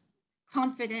spirits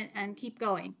confident and keep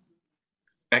going?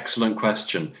 Excellent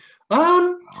question.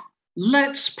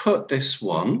 Let's put this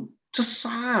one to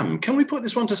Sam. Can we put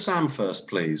this one to Sam first,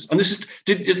 please? And this is,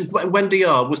 did Wendy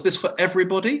R., was this for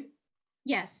everybody?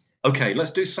 Yes. Okay,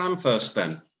 let's do Sam first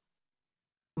then.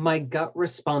 My gut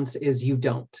response is you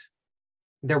don't.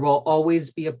 There will always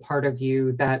be a part of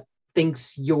you that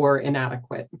thinks you're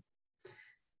inadequate.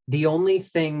 The only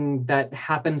thing that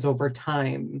happens over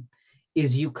time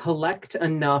is you collect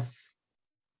enough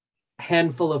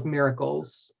handful of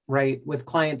miracles, right, with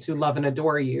clients who love and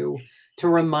adore you, to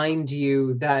remind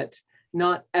you that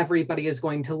not everybody is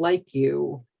going to like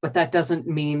you, but that doesn't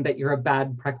mean that you're a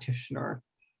bad practitioner.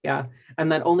 Yeah,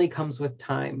 and that only comes with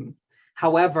time.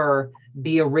 However,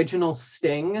 the original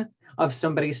sting of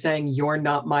somebody saying you're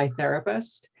not my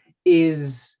therapist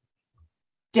is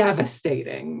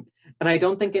devastating. And I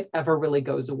don't think it ever really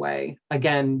goes away.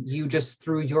 Again, you just,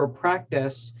 through your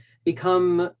practice,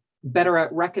 become better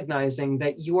at recognizing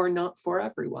that you are not for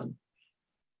everyone.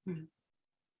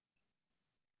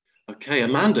 Okay,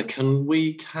 Amanda, can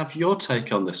we have your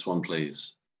take on this one,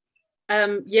 please?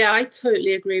 Yeah, I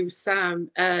totally agree with Sam.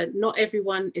 Not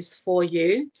everyone is for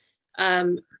you.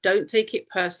 Don't take it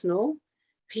personal.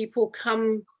 People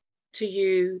come to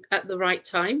you at the right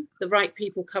time. The right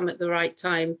people come at the right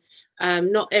time.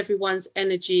 Not everyone's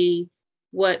energy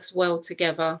works well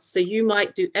together. So you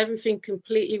might do everything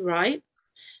completely right,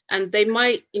 and they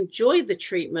might enjoy the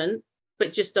treatment,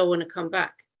 but just don't want to come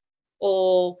back.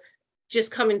 Or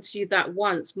just coming to you that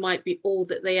once might be all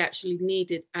that they actually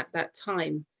needed at that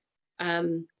time.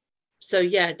 So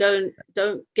yeah, don't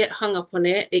get hung up on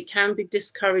it. It can be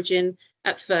discouraging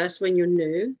at first when you're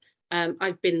new.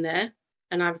 I've been there,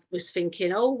 and I was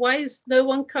thinking, oh, why is no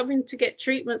one coming to get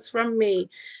treatments from me?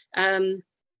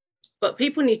 But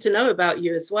people need to know about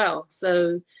you as well.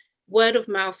 So word of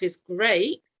mouth is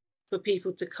great for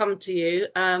people to come to you,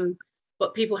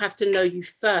 but people have to know you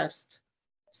first.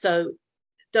 So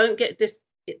don't get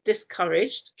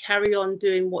discouraged. Carry on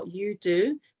doing what you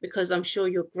do, because I'm sure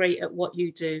you're great at what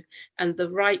you do, and the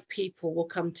right people will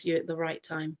come to you at the right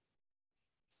time.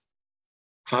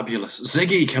 Fabulous.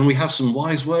 Ziggie, can we have some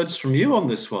wise words from you on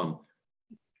this one?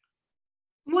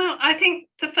 Well, I think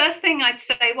the first thing I'd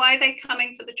say, why are they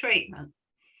coming for the treatment?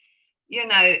 You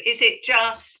know, is it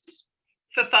just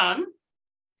for fun?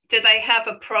 Do they have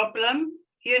a problem?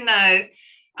 You know,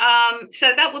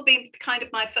 so that would be kind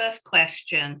of my first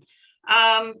question.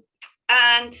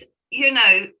 And, you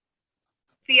know,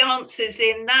 the answers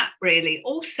in that really.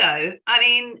 Also, I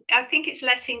mean, I think it's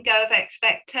letting go of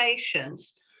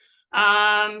expectations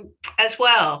as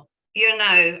well, you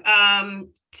know,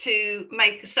 to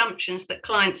make assumptions that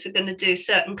clients are going to do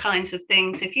certain kinds of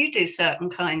things if you do certain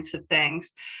kinds of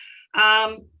things.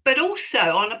 But also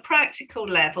on a practical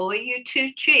level, are you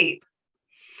too cheap?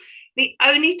 The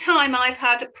only time I've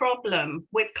had a problem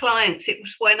with clients, it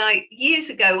was years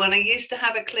ago when I used to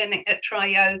have a clinic at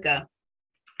Tri-Yoga,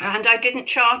 and I didn't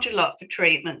charge a lot for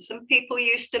treatments, and people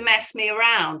used to mess me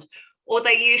around, or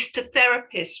they used to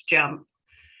therapist jump.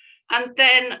 And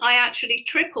then I actually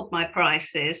tripled my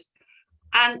prices,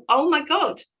 and oh my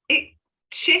God, it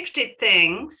shifted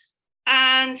things,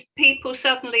 and people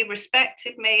suddenly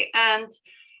respected me. And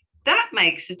that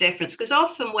makes a difference, because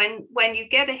often when you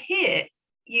get a hit,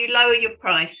 you lower your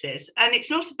prices. And it's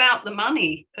not about the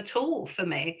money at all for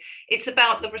me. It's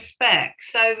about the respect.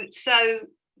 So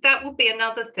that would be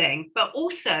another thing. But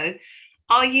also,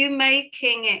 are you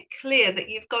making it clear that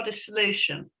you've got a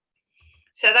solution?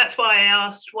 So that's why I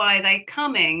asked why they're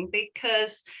coming,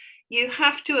 because you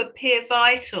have to appear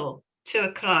vital to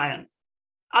a client.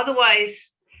 Otherwise,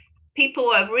 people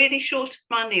are really short of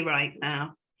money right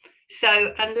now.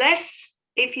 So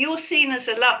if you're seen as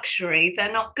a luxury,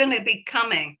 they're not going to be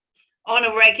coming on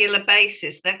a regular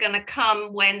basis. They're going to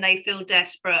come when they feel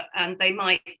desperate, and they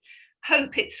might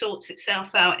hope it sorts itself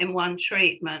out in one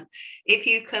treatment. If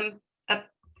you can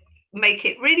make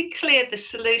it really clear the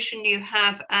solution you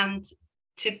have, and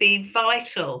to be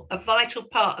a vital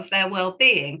part of their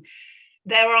well-being,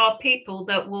 there are people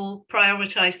that will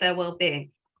prioritize their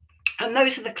well-being. And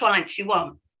those are the clients you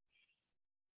want.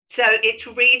 So it's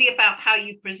really about how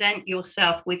you present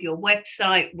yourself with your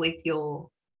website, with your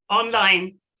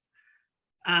online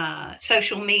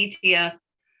social media.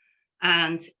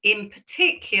 And in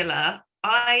particular,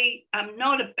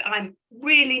 I'm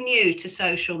really new to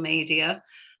social media.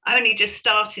 I only just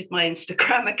started my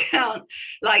Instagram account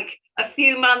like a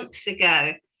few months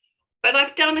ago, but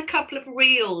I've done a couple of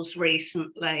reels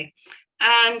recently,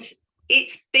 and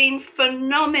it's been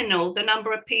phenomenal, the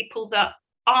number of people that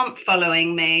aren't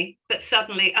following me, but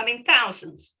suddenly,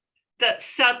 thousands, that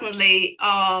suddenly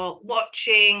are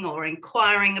watching or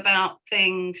inquiring about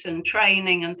things and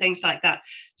training and things like that.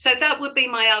 So that would be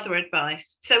my other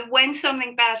advice. So when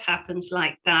something bad happens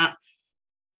like that,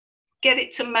 get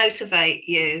it to motivate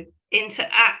you into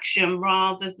action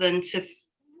rather than to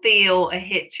feel a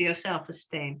hit to your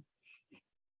self-esteem.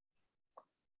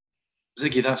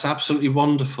 Ziggie, that's absolutely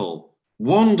wonderful.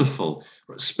 Wonderful.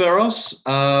 Spiros,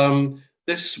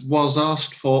 this was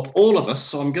asked for all of us,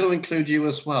 so I'm going to include you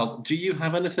as well. Do you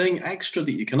have anything extra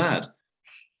that you can add?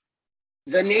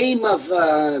 The name of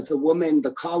the woman,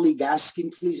 the colleague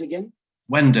asking, please, again?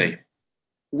 Wendy.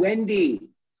 Wendy.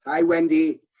 Hi,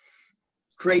 Wendy.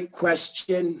 Great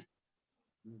question.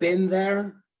 Been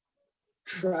there?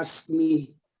 Trust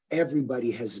me,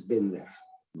 everybody has been there.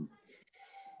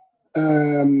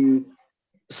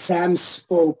 Sam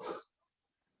spoke,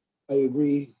 I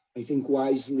agree, I think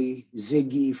wisely.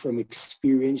 Ziggie, from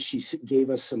experience, she gave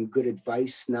us some good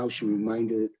advice. Now she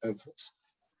reminded of us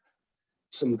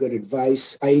some good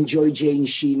advice. I enjoy Jane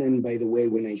Sheenan, by the way,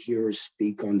 when I hear her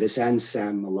speak on this, and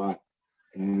Sam a lot.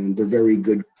 And they're very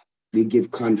good. They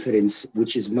give confidence,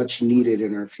 which is much needed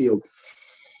in our field.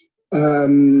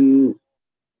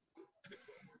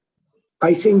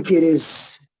 I think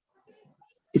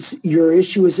your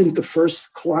issue isn't the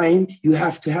first client. You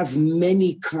have to have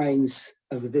many kinds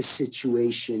of this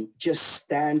situation. Just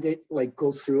stand it,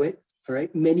 go through it, all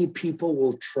right? Many people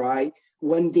will try.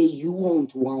 One day you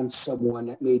won't want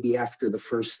someone maybe after the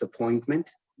first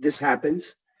appointment. This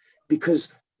happens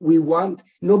because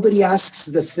nobody asks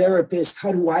the therapist,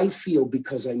 how do I feel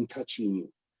because I'm touching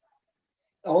you?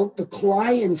 All the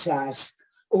clients ask,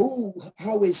 oh,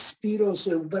 how is Spiros,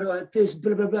 or this,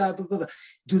 blah, blah, blah, blah, blah.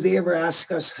 Do they ever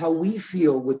ask us how we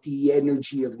feel with the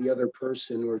energy of the other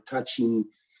person or touching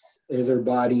their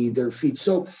body, their feet?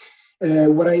 So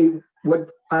what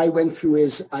I went through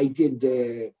is I did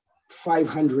the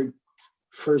 500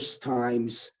 first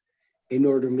times in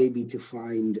order maybe to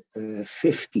find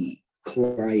 50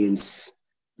 clients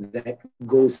that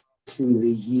go through the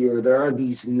year. There are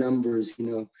these numbers,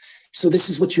 So this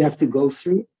is what you have to go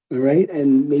through. All right.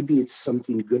 And maybe it's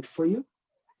something good for you.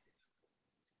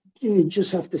 You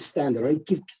just have to stand there, right?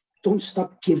 Don't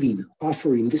stop giving,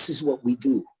 offering. This is what we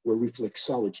do. We're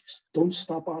reflexologists. Don't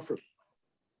stop offering.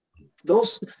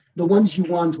 The ones you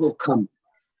want will come.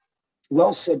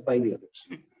 Well said by the others.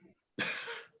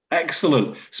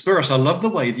 Excellent. Spiros, I love the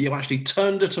way that you actually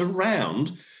turned it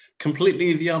around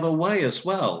completely the other way as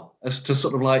well, as to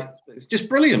sort of it's just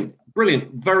brilliant. Brilliant.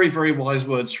 Very, very wise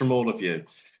words from all of you.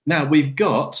 Now, we've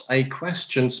got a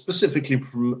question specifically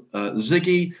from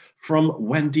Ziggie from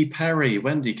Wendy Perry.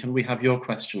 Wendy, can we have your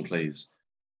question, please?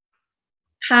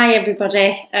 Hi,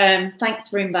 everybody. Thanks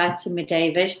for inviting me,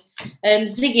 David.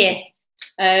 Ziggie,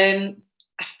 I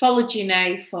followed you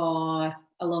now for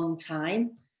a long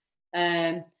time.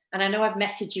 And I know I've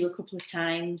messaged you a couple of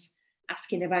times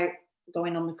asking about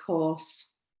going on the course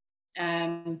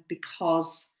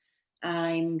because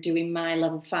I'm doing my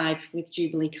level 5 with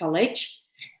Jubilee College.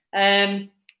 And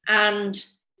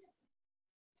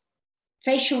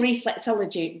facial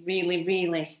reflexology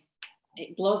really,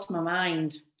 it blows my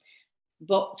mind.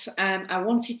 But I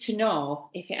wanted to know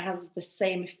if it has the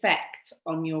same effect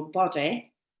on your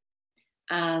body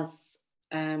as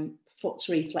foot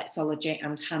reflexology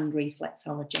and hand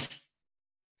reflexology.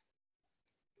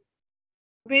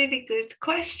 Really good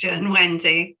question,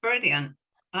 Wendy. Brilliant.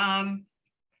 The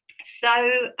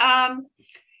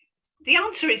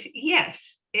answer is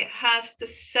yes. It has the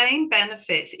same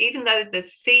benefits, even though the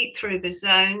feet through the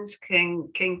zones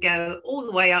can go all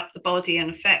the way up the body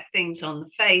and affect things on the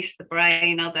face, the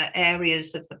brain, other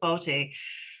areas of the body.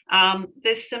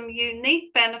 There's some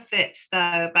unique benefits,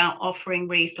 though, about offering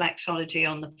reflexology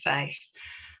on the face.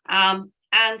 And,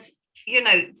 you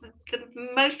know, the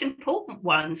most important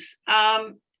ones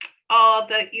are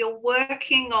that you're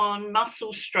working on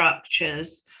muscle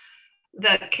structures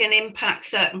that can impact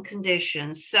certain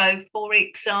conditions. So, for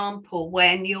example,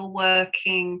 when you're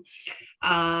working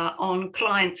on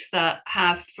clients that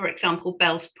have, for example,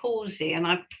 Bell's palsy, and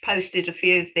I've posted a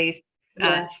few of these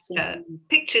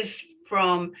pictures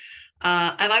from,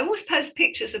 and I always post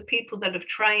pictures of people that have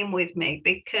trained with me,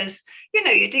 because, you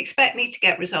know, you'd expect me to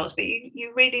get results, but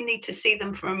you really need to see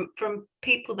them from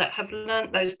people that have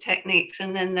learned those techniques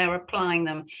and then they're applying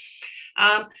them.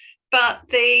 But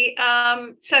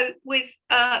so with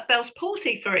Bell's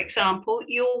palsy, for example,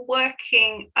 you're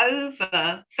working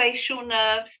over facial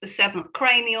nerves, the seventh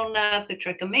cranial nerve, the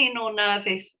trigeminal nerve,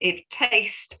 if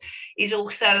taste is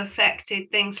also affected,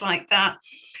 things like that,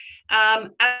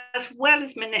 as well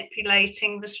as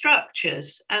manipulating the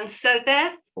structures. And so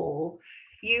therefore,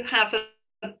 you have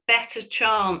a better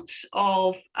chance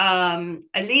of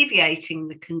alleviating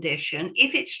the condition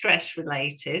if it's stress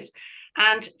related.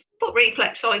 And foot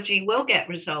reflexology will get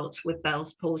results with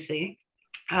Bell's palsy,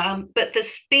 but the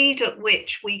speed at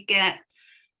which we get,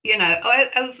 you know,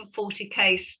 over 40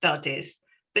 case studies,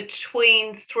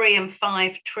 between 3 and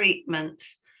 5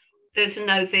 treatments, there's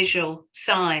no visual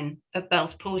sign of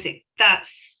Bell's palsy.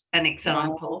 That's an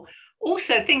example. Wow.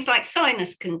 Also, things like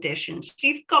sinus conditions.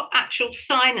 You've got actual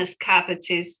sinus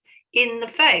cavities in the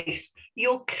face.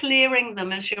 You're clearing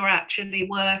them as you're actually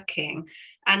working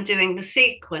and doing the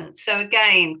sequence. So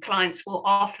again, clients will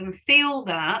often feel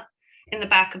that in the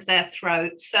back of their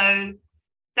throat. So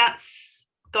that's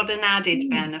got an added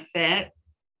benefit.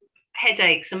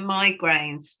 Headaches and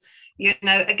migraines, you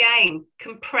know, again,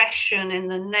 compression in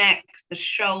the neck, the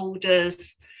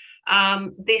shoulders,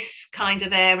 this kind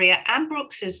of area, and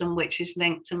bruxism, which is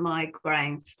linked to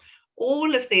migraines.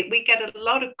 All of we get a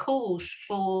lot of calls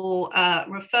for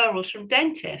referrals from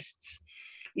dentists.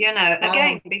 You know,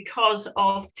 again, because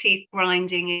of teeth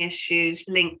grinding issues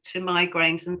linked to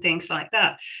migraines and things like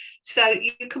that. So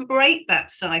you can break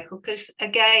that cycle, because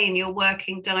again, you're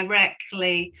working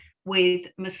directly with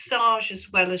massage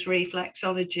as well as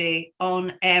reflexology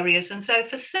on areas. And so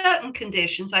for certain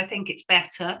conditions, I think it's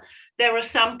better. There are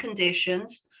some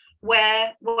conditions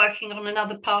where working on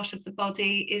another part of the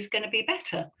body is going to be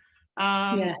better.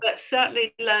 But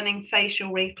certainly learning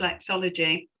facial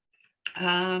reflexology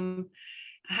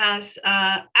has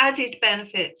added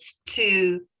benefits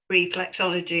to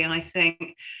reflexology, I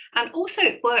think. And also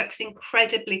it works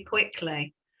incredibly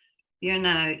quickly, you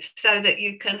know, so that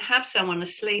you can have someone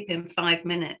asleep in 5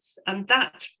 minutes. And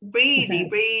that's really,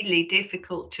 really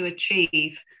difficult to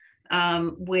achieve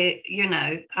with, you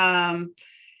know,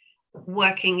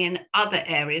 working in other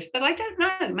areas. But I don't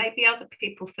know, maybe other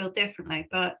people feel differently.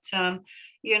 But,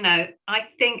 you know, I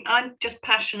think I'm just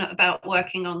passionate about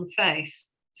working on the face.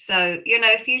 So, you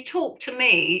know, if you talk to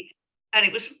me, and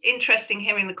it was interesting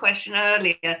hearing the question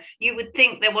earlier, you would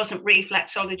think there wasn't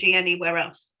reflexology anywhere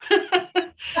else.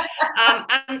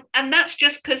 And that's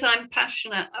just because I'm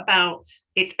passionate about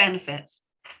its benefits.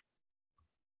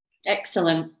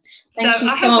 Excellent. Thank you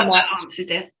so much. That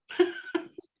answered it.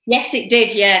 Yes, it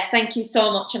did. Yeah, thank you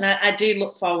so much. And I do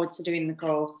look forward to doing the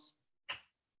course.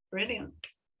 Brilliant.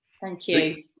 Thank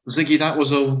you. Ziggie, that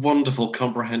was a wonderful,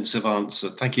 comprehensive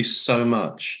answer. Thank you so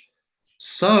much.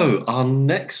 So our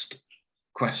next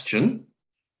question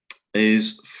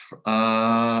is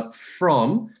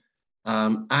from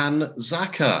Anne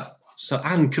Zaka. So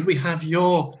Anne, could we have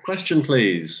your question,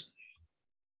 please?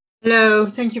 Hello,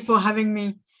 thank you for having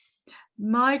me.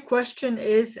 My question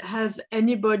is, has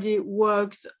anybody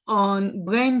worked on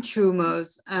brain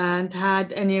tumors and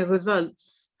had any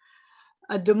results?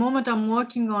 At the moment, I'm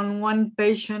working on one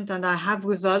patient and I have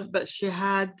results, but she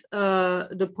had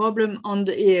the problem on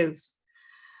the ears.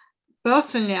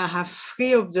 Personally, I have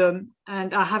 3 of them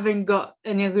and I haven't got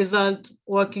any result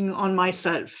working on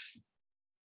myself.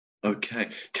 Okay.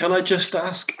 Can I just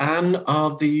ask, Anne,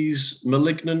 are these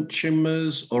malignant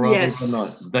tumors or are Yes. they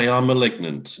benign? They are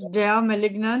malignant. They are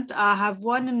malignant. I have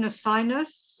one in the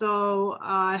sinus, so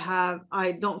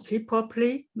I don't see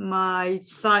properly. My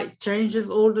sight changes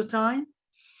all the time.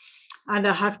 And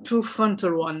I have 2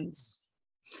 frontal ones.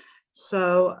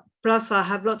 So plus I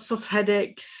have lots of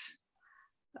headaches.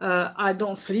 I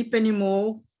don't sleep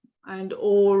anymore. and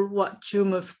all what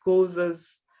tumors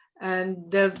causes. And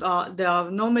there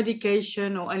are no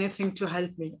medication or anything to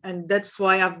help me. And that's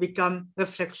why I've become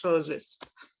reflexologist.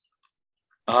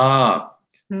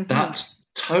 That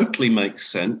totally makes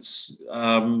sense.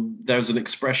 There's an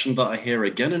expression that I hear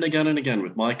again and again and again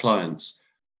with my clients.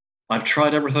 I've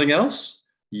tried everything else.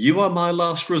 You are my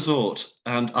last resort.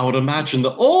 And I would imagine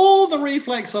that all the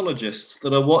reflexologists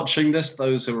that are watching this,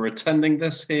 those who are attending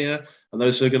this here, and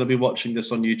those who are going to be watching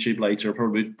this on YouTube later are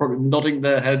probably nodding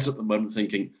their heads at the moment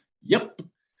thinking, yep,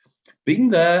 been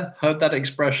there, heard that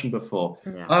expression before.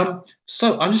 Yeah.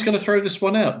 So I'm just going to throw this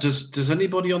one out. Does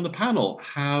anybody on the panel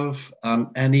have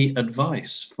any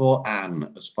advice for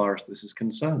Anne as far as this is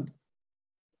concerned?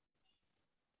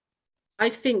 I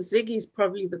think Ziggie's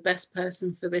probably the best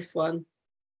person for this one.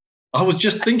 I was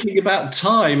just thinking about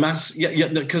time, because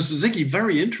Ziggie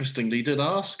very interestingly did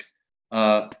ask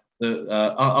the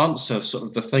answer, sort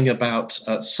of the thing about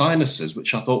sinuses,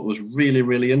 which I thought was really,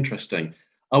 really interesting.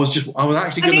 I was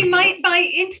actually going to. My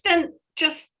instant,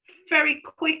 just very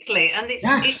quickly, and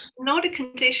it's not a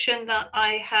condition that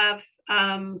I have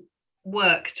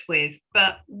worked with,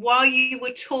 but while you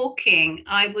were talking,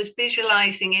 I was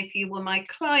visualizing if you were my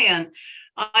client,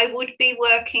 I would be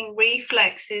working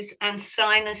reflexes and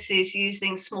sinuses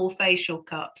using small facial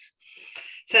cups.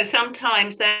 So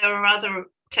sometimes there are other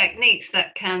techniques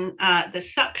that can, the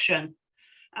suction,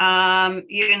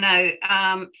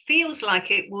 feels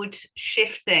like it would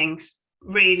shift things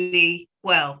really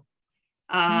well.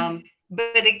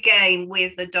 But again,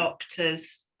 with the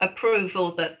doctor's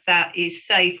approval that is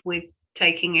safe with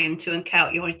taking into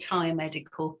account your entire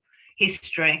medical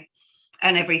history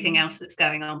and everything else that's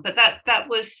going on. But that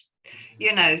was,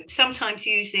 sometimes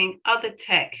using other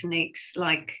techniques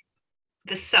like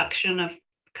the suction of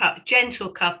gentle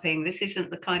cupping. This isn't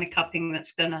the kind of cupping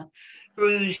that's going to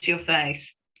bruise your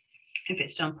face if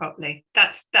it's done properly.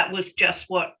 That was just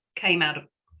what came out of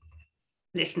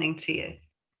listening to you.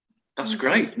 That's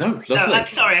great. No, lovely. So I'm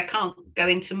sorry, I can't go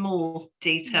into more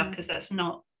detail because that's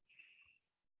not.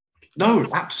 No,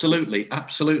 absolutely.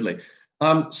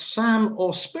 Sam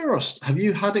or Spiros, have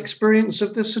you had experience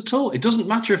of this at all? It doesn't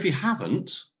matter if you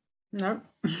haven't. No.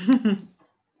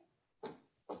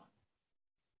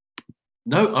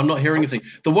 No, I'm not hearing anything.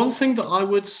 The one thing that I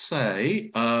would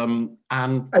say, and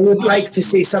I would like to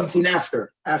say something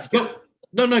after.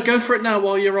 No, go for it now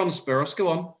while you're on, Spiros. Go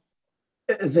on.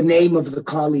 The name of the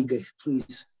colleague,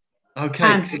 please.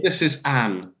 Okay, so this is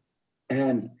Anne.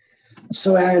 Anne.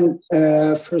 So Anne,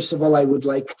 first of all, I would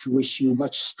like to wish you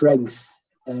much strength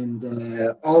and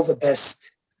all the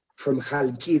best from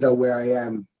Chalkida, where I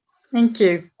am. Thank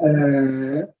you.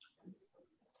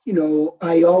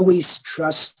 I always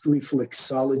trust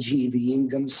reflexology, the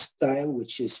Ingham style,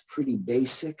 which is pretty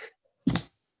basic.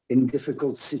 In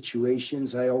difficult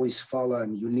situations, I always follow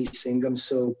on Eunice Ingham.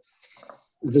 So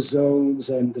the zones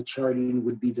and the charting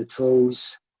would be the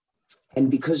toes.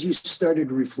 And because you started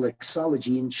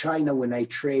reflexology in China, when I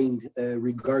trained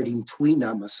regarding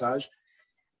Tuina massage,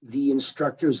 the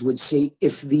instructors would say,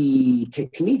 if the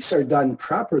techniques are done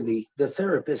properly, the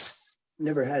therapist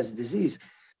never has disease.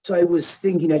 So I was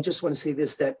thinking, I just want to say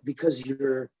this, that because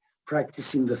you're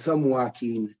practicing the thumb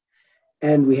walking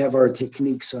and we have our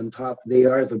techniques on top, they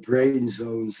are the brain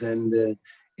zones. And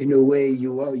in a way,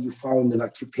 you found an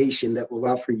occupation that will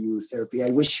offer you therapy. I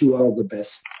wish you all the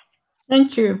best.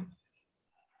 Thank you.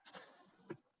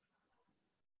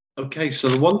 Okay, so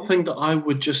the one thing that I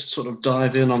would just sort of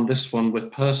dive in on this one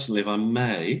with personally, if I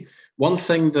may, one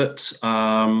thing that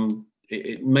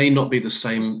it may not be the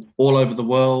same all over the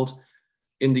world.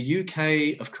 In the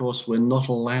UK, of course, we're not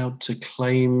allowed to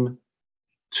claim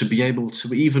to be able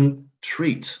to even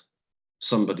treat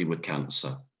somebody with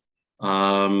cancer.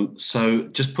 So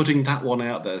just putting that one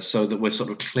out there so that we're sort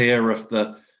of clear of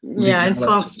the and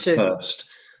fast too. First.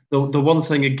 The one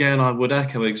thing, again, I would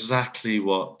echo exactly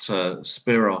what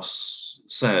Spiros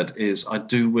said is I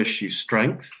do wish you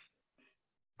strength.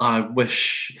 I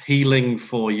wish healing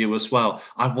for you as well.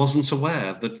 I wasn't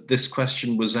aware that this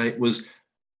question was a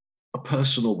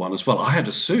personal one as well. I had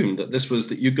assumed that this was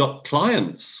that you got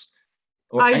clients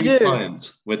or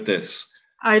client with this.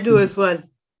 I do as well.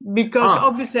 Because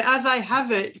obviously, as I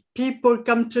have it, people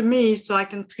come to me so I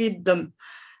can treat them.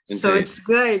 Indeed. So it's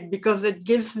great because it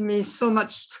gives me so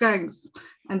much strength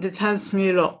and it helps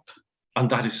me a lot. And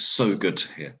that is so good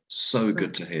to hear. So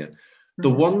good to hear. The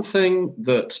one thing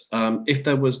that if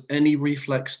there was any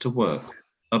reflex to work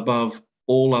above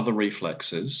all other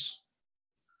reflexes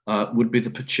would be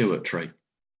the pituitary.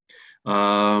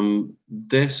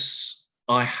 This,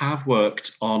 I have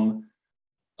worked on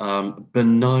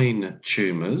benign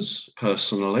tumors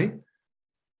personally.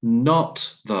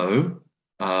 Not, though,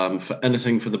 for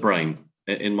anything for the brain,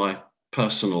 in my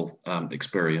personal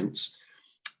experience.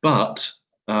 But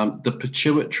the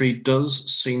pituitary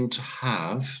does seem to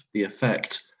have the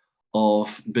effect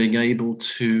of being able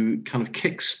to kind of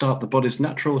kickstart the body's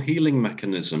natural healing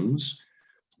mechanisms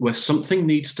where something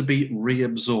needs to be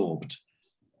reabsorbed.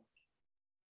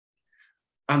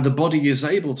 And the body is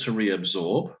able to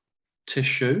reabsorb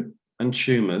tissue and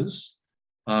tumors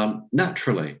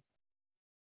naturally.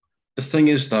 The thing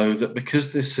is, though, that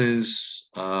because this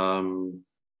is a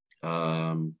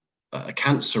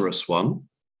cancerous one,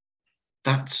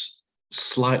 that's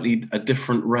slightly a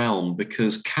different realm,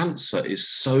 because cancer is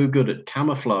so good at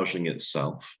camouflaging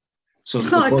itself. So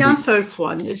it's not a cancerous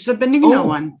one, it's a benign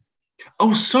one.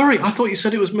 Oh, sorry, I thought you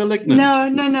said it was malignant.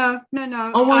 No.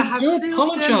 Oh, I do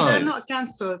apologize. They're not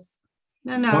cancerous.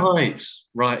 No.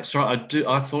 Right. Sorry,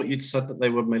 I thought you'd said that they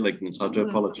were malignant. I do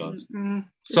apologize.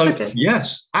 So, okay.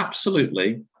 Yes,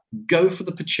 absolutely. Go for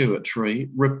the pituitary,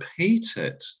 repeat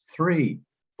it 3-4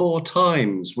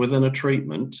 times within a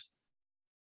treatment.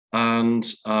 And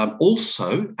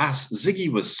also, as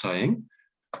Ziggie was saying,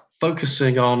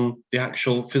 focusing on the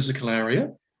actual physical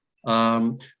area,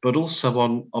 but also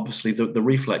on, obviously, the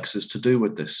reflexes to do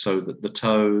with this, so that the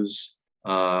toes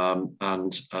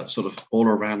and sort of all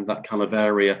around that kind of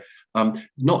area,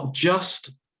 not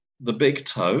just the big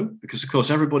toe, because, of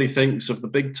course, everybody thinks of the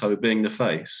big toe being the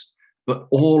face, but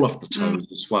all of the toes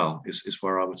as well is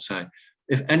where I would say.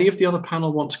 If any of the other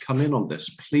panel want to come in on this,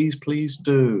 please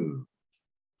do.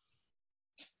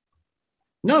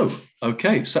 No.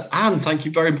 Okay. So, Anne, thank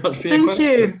you very much for your question.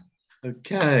 Thank you.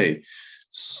 Okay.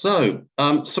 So,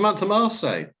 Samantha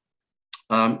Marseille,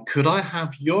 could I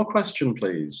have your question,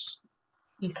 please?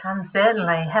 You can,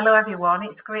 certainly. Hello, everyone.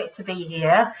 It's great to be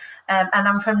here. And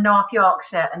I'm from North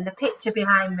Yorkshire, and the picture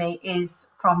behind me is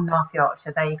from North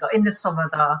Yorkshire. There you go, in the summer,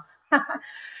 though.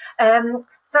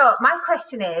 So my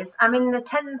question is, I'm in the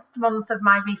 10th month of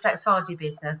my reflexology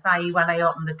business, i.e. when I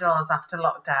opened the doors after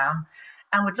lockdown,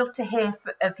 and would love to hear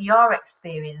of your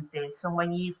experiences from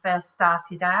when you first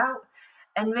started out,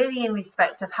 and really in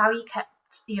respect of how you kept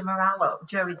your morale up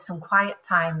during some quiet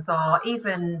times, or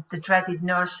even the dreaded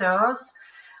no-shows,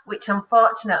 which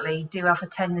unfortunately do have a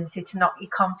tendency to knock your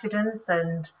confidence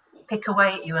and pick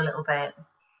away at you a little bit.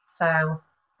 So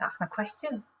that's my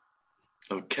question.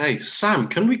 Okay, Sam,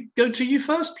 can we go to you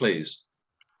first, please?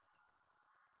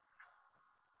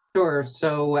 Sure.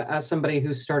 So as somebody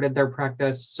who started their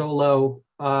practice solo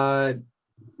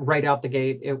right out the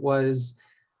gate, it was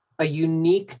a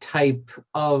unique type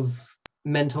of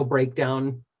mental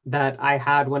breakdown that I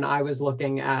had when I was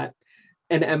looking at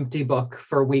an empty book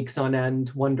for weeks on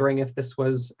end, wondering if this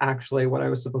was actually what I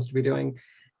was supposed to be doing.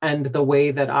 And the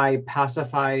way that I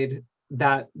pacified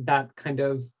that kind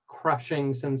of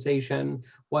crushing sensation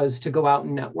was to go out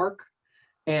and network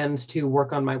and to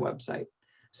work on my website.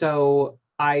 So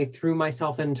I threw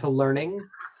myself into learning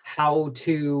how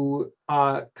to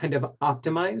kind of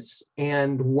optimize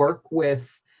and work with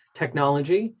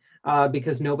technology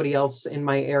because nobody else in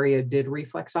my area did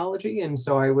reflexology. And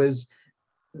so I was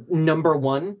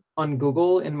 #1 on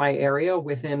Google in my area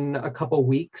within a couple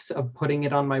weeks of putting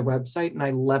it on my website. And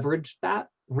I leveraged that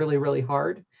really, really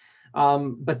hard.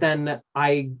 But then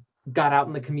I got out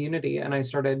in the community and I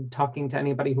started talking to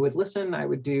anybody who would listen. I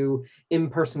would do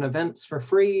in-person events for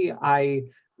free. I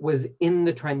was in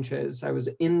the trenches. I was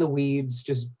in the weeds,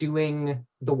 just doing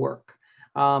the work.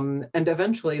 And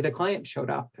eventually the client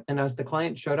showed up. And as the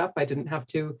client showed up, I didn't have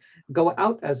to go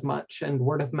out as much and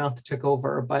word of mouth took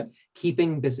over, but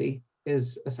keeping busy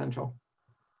is essential.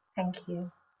 Thank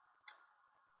you.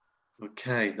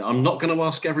 Okay, now I'm not going to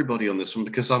ask everybody on this one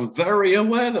because I'm very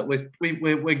aware that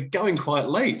we're going quite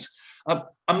late.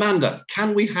 Amanda,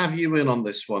 can we have you in on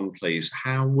this one, please?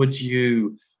 How would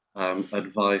you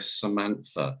advise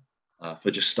Samantha for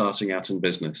just starting out in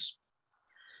business?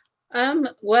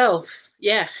 Well,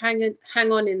 yeah,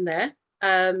 hang on in there.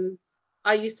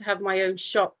 I used to have my own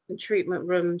shop and treatment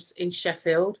rooms in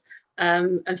Sheffield,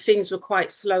 and things were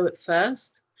quite slow at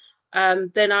first.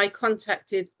 Then I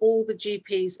contacted all the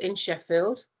GPs in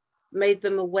Sheffield, made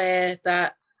them aware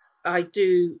that I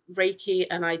do Reiki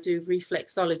and I do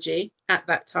reflexology at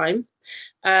that time.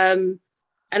 And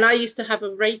I used to have a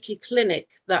Reiki clinic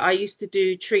that I used to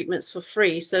do treatments for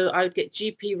free. So I would get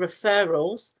GP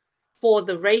referrals for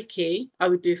the Reiki I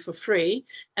would do for free.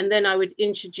 And then I would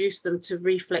introduce them to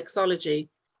reflexology.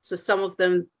 So some of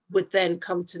them would then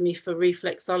come to me for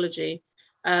reflexology.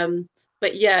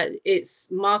 But yeah,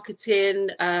 it's marketing,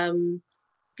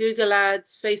 Google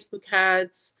ads, Facebook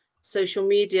ads, social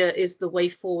media is the way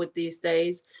forward these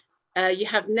days. You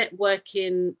have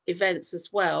networking events as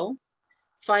well.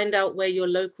 find out where your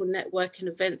local networking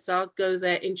events are, go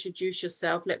there, introduce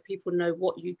yourself, let people know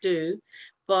what you do.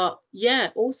 But yeah,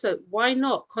 also, why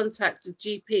not contact the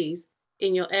GPs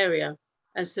in your area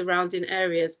and surrounding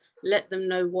areas, let them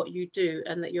know what you do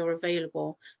and that you're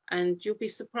available, and you'll be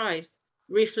surprised.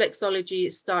 Reflexology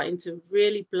is starting to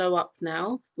really blow up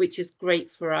now, which is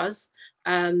great for us.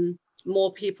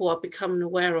 More people are becoming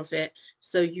aware of it,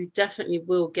 so you definitely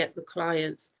will get the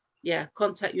clients. Yeah,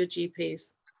 contact your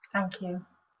GPs. Thank you.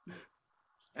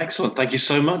 Excellent. Thank you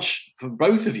so much for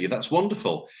both of you. That's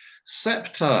wonderful.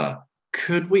 Septa,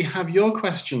 could we have your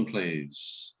question,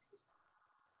 please?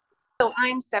 So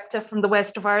I'm Septa from the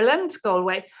west of Ireland,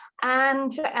 Galway,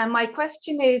 and my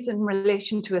question is in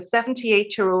relation to a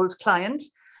 78-year-old client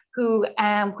who,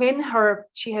 when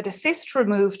she had a cyst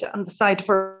removed on the side of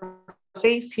her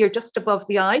face here, just above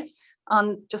the eye,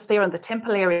 just there on the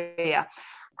temple area,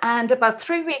 and about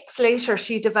 3 weeks later,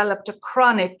 she developed a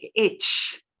chronic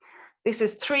itch. This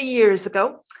is 3 years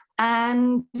ago,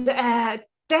 and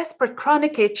desperate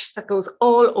chronic itch that goes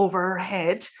all over her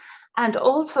head. And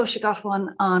also she got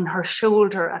one on her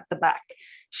shoulder at the back.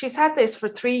 She's had this for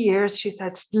 3 years. She's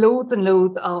had loads and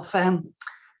loads of,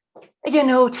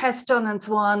 tests done and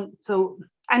so on. So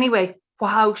anyway,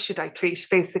 how should I treat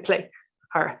basically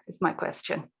her is my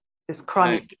question, this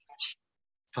chronic itch.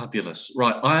 Fabulous.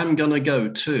 Right, I am going to go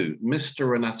to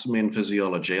Mr. Anatomy and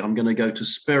Physiology. I'm going to go to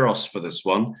Spiros for this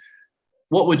one.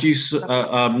 What would you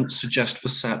suggest for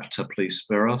Septa, please,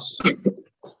 Spiros?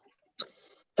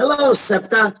 Hello,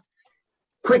 Septa.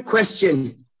 Quick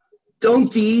question.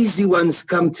 Don't the easy ones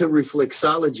come to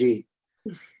reflexology?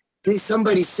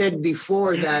 Somebody said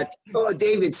before that,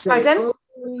 David said, oh,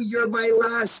 you're my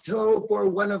last hope or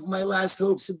one of my last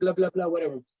hopes, blah, blah, blah,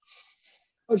 whatever.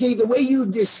 Okay, the way you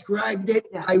described it,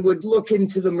 I would look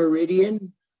into the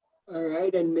meridian, all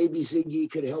right, and maybe Ziggie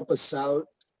could help us out,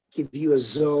 give you a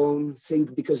zone,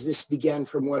 because this began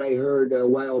from what I heard a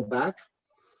while back.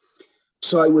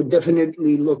 So I would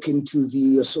definitely look into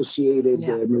the associated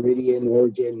meridian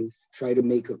organ, try to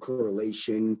make a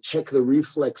correlation, check the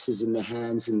reflexes in the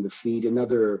hands and the feet and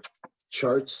other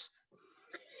charts.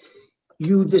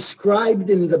 You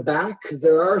described in the back,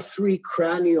 there are 3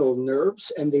 cranial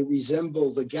nerves and they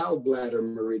resemble the gallbladder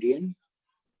meridian.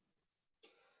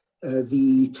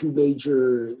 The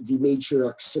major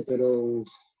occipital,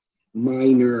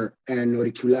 minor, and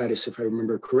auricularis, if I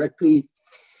remember correctly.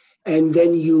 And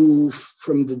then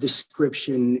from the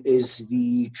description is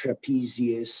the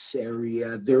trapezius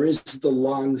area. There is the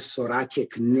long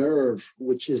thoracic nerve,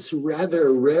 which is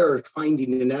rather rare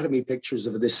finding anatomy pictures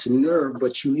of this nerve,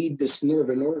 but you need this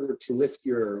nerve in order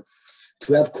to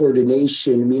to have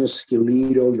coordination,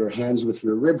 myoskeletal, your hands with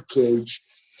your rib cage.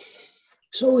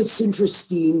 So it's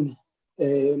interesting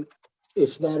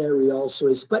if that area also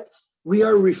is, but we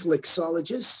are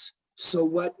reflexologists. So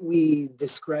what we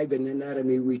describe in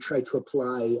anatomy, we try to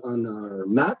apply on our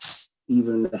maps,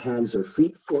 even the hands or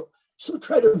feet. So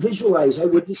try to visualize. I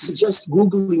would suggest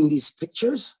Googling these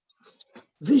pictures,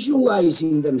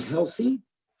 visualizing them healthy,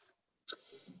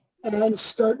 and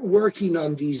start working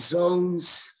on these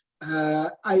zones.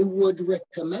 I would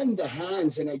recommend the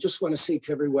hands, and I just want to say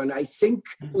to everyone, I think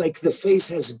like the face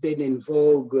has been in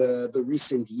vogue the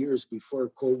recent years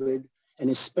before COVID, and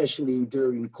especially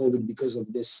during COVID because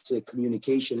of this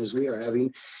communication as we are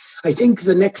having. I think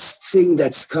the next thing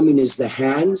that's coming is the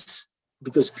hands,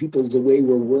 because the way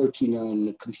we're working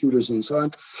on computers and so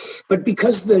on. But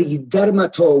because the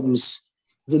dermatomes,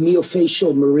 the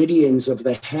myofascial meridians of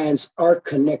the hands are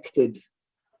connected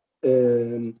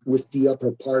with the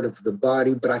upper part of the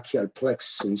body, brachial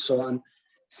plexus and so on.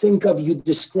 You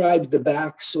described the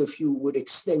back, so if you would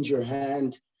extend your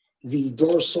hand, the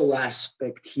dorsal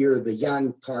aspect here, the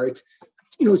yang part,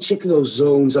 check those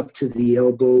zones up to the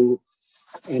elbow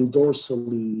and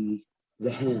dorsally the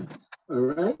hand, all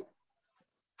right?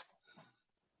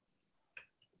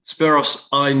 Spiros,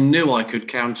 I knew I could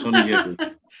count on you.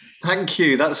 Thank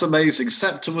you, that's amazing.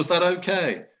 Septa, was that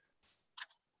okay?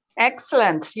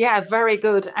 Excellent, yeah, very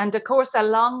good. And of course,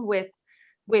 along with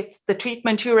the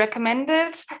treatment you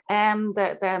recommended,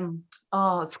 the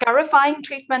scarifying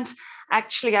treatment,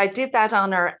 actually I did that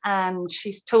on her, and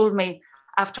she's told me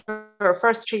after her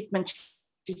first treatment,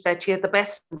 she said she had the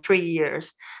best in 3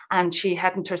 years, and she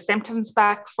hadn't her symptoms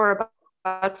back for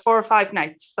about 4 or 5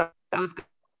 nights. So that was good.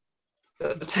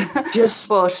 But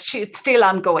it's still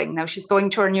ongoing. Now she's going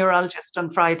to her neurologist on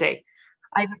Friday.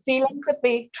 I have a feeling it could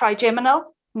be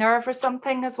trigeminal nerve or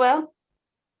something as well.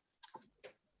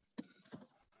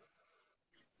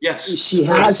 Yes. She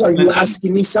has. Are you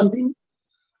asking me something?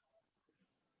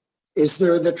 Is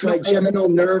there the trigeminal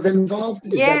nerve involved?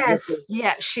 Yes,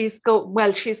 yeah, she's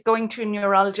going to a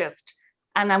neurologist,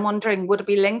 and I'm wondering, would it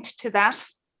be linked to that?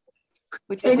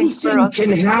 Anything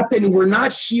can happen. We're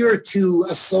not here to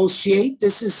associate.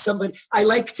 This is somebody, I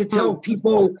like to tell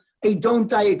people, I don't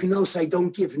diagnose, I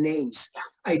don't give names.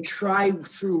 I try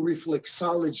through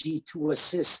reflexology to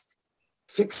assist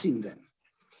fixing them.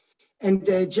 And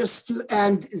the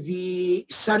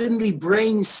suddenly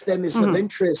brain stem is of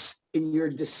interest in your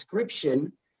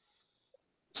description.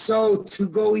 So to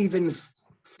go even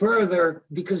further,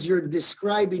 because you're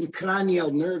describing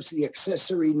cranial nerves, the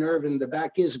accessory nerve in the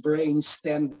back is brain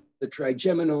stem, the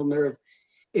trigeminal nerve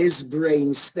is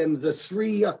brain stem. The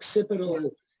three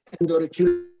occipital and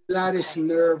auricularis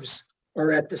nerves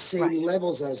are at the same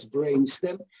levels as brain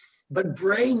stem. But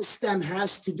brain stem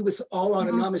has to do with all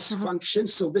autonomous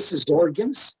functions. So this is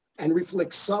organs, and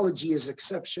reflexology is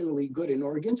exceptionally good in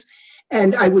organs.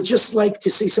 And I would just like to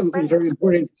say something very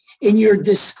important. In your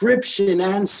description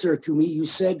answer to me, you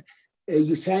said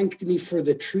you thanked me for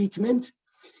the treatment.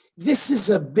 This is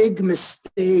a big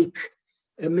mistake,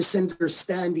 a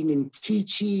misunderstanding in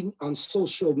teaching on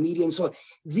social media. And so on.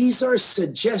 These are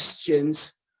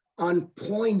suggestions on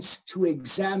points to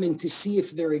examine to see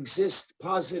if there exist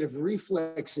positive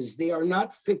reflexes. They are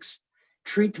not fixed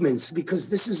treatments because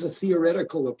this is a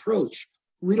theoretical approach.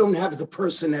 We don't have the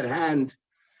person at hand,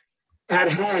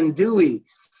 do we?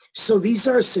 So these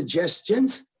are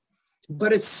suggestions,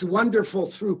 but it's wonderful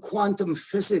through quantum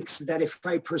physics that if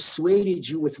I persuaded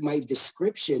you with my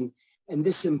description and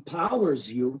this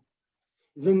empowers you,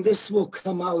 then this will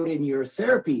come out in your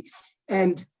therapy.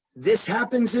 And this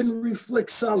happens in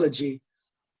reflexology.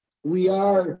 We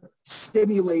are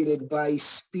stimulated by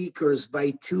speakers,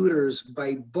 by tutors,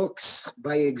 by books,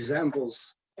 by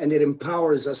examples, and it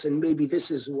empowers us. And maybe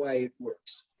this is why it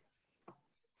works.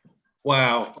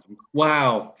 Wow.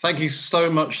 Wow. Thank you so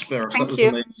much, Spiros. That was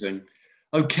amazing.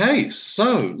 Okay,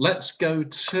 so let's go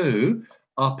to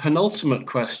our penultimate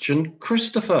question.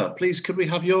 Christopher, please, could we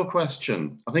have your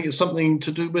question? I think it's something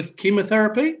to do with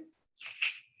chemotherapy.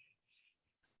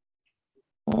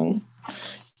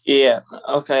 Yeah,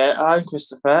 okay, I'm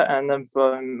Christopher and I'm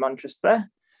from Manchester.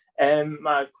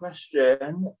 My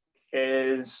question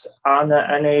is, are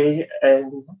there any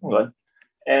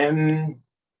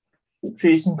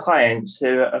treating clients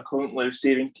who are currently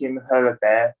receiving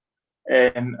chemotherapy,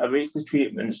 are weekly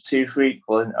treatments too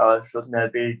frequent or should they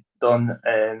be done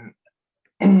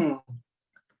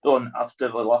done after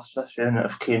the last session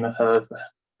of chemotherapy?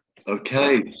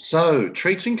 Okay, so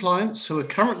treating clients who are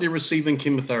currently receiving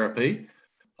chemotherapy,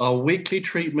 are weekly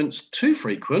treatments too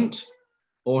frequent,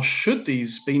 or should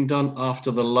these be done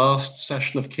after the last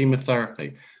session of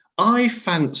chemotherapy? I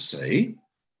fancy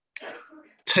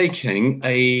taking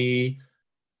an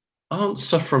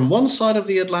answer from one side of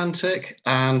the Atlantic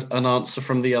and an answer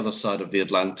from the other side of the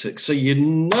Atlantic. So you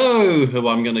know who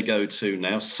I'm going to go to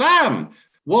now. Sam,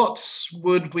 what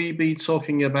would we be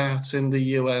talking about in the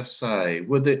USA?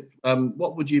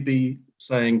 What would you be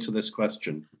saying to this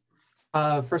question?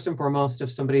 First and foremost,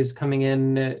 if somebody's coming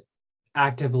in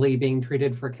actively being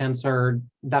treated for cancer,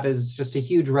 that is just a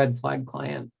huge red flag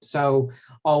client. So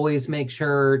always make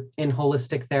sure in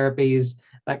holistic therapies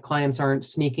that clients aren't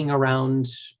sneaking around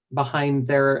behind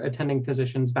their attending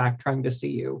physician's back trying to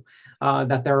see you,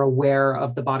 that they're aware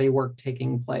of the body work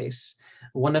taking place.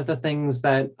 One of the things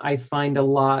that I find a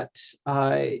lot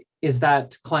is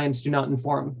that clients do not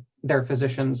inform their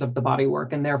physicians of the body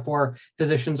work, and therefore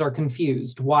physicians are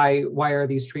confused. Why are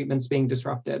these treatments being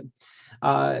disrupted?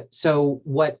 So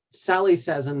what Sally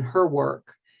says in her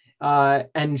work,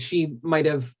 and she might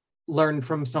have learned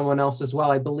from someone else as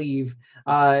well, I believe,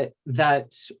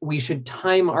 that we should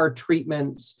time our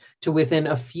treatments to within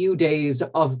a few days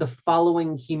of the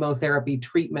following chemotherapy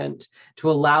treatment to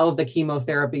allow the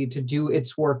chemotherapy to do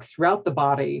its work throughout the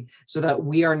body so that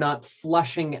we are not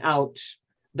flushing out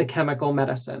the chemical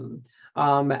medicine.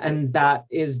 And that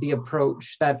is the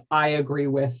approach that I agree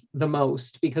with the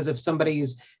most, because if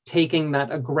somebody's taking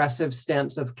that aggressive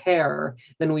stance of care,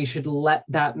 then we should let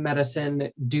that medicine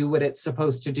do what it's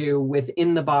supposed to do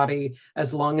within the body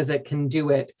as long as it can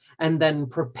do it, and then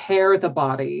prepare the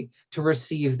body to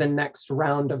receive the next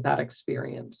round of that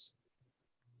experience.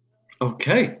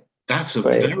 Okay, that's a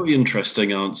very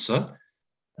interesting answer.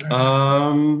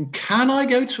 Can I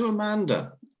go to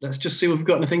Amanda? Let's just see if we've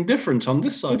got anything different on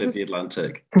this side of the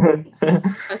Atlantic.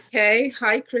 Okay,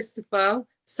 hi Christopher.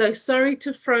 So sorry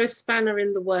to throw a spanner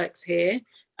in the works here,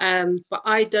 but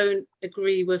I don't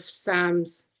agree with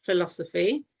Sam's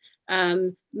philosophy.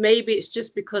 Maybe it's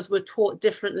just because we're taught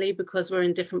differently because we're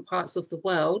in different parts of the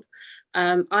world.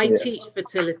 I teach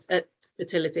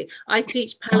fertility. I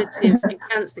teach palliative and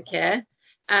cancer care,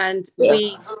 and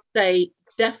we say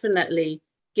definitely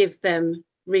give them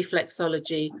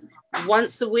reflexology.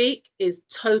 Once a week is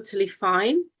totally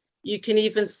fine. You can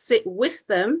even sit with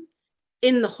them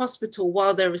in the hospital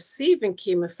while they're receiving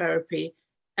chemotherapy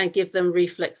and give them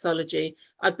reflexology.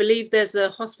 I believe there's a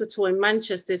hospital in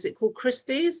Manchester. Is it called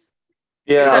Christie's?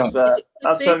 Yeah,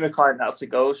 that's where my client had to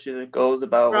go. She goes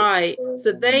about. Right.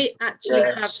 So they actually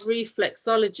have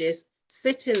reflexologists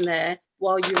sitting there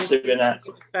while you're receiving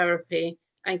chemotherapy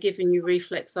and giving you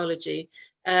reflexology.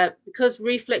 Because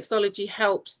reflexology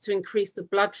helps to increase the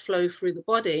blood flow through the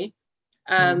body,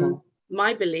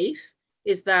 my belief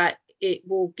is that it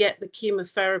will get the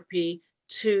chemotherapy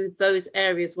to those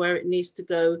areas where it needs to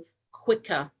go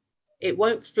quicker. It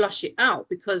won't flush it out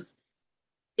because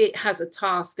it has a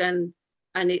task and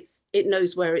it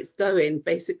knows where it's going.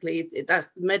 Basically, that's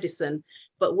the medicine,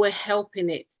 but we're helping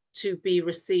it to be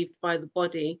received by the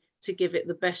body to give it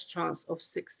the best chance of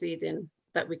succeeding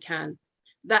that we can.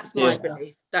 That's my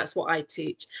belief. That's what I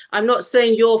teach. I'm not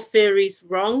saying your theory's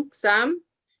wrong, Sam,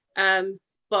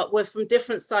 but we're from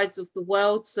different sides of the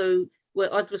world, so we're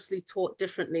obviously taught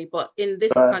differently. But in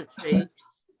this country,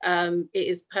 it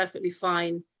is perfectly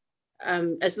fine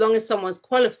as long as someone's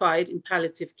qualified in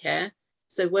palliative care.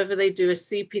 So whether they do a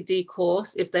CPD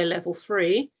course, if they're level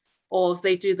 3, or if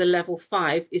they do the level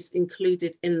 5, it's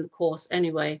included in the course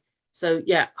anyway. So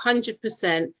yeah,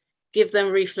 100% give them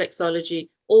reflexology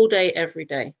all day, every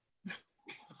day.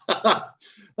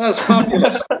 That's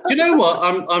fabulous. You know what?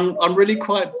 I'm really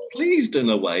quite pleased in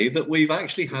a way that we've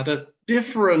actually had a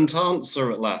different answer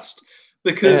at last,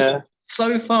 because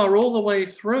so far all the way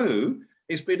through,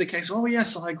 it's been a case, oh,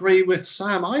 yes, I agree with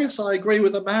Sam. Oh, yes, I agree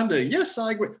with Amanda. Yes,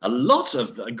 I agree. A lot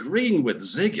of agreeing with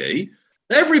Ziggie.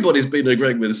 Everybody's been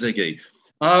agreeing with Ziggie.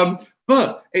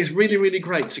 But it's really, really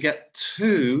great to get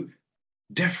 2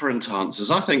 different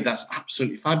answers. I think that's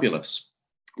absolutely fabulous.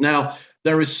 Now,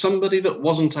 there is somebody that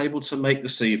wasn't able to make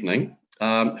this evening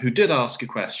who did ask a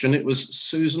question. It was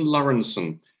Susan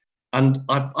Lawrenson. And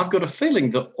I've got a feeling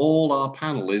that all our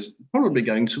panel is probably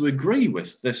going to agree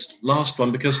with this last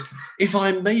one, because if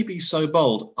I may be so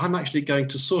bold, I'm actually going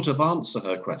to sort of answer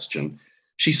her question.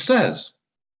 She says,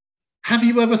 have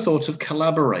you ever thought of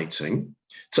collaborating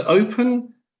to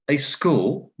open a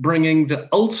school bringing the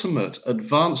ultimate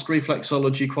advanced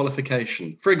reflexology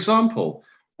qualification? For example,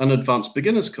 an advanced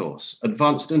beginners course,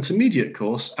 advanced intermediate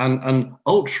course, and an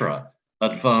ultra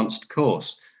advanced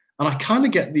course. And I kind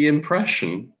of get the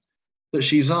impression that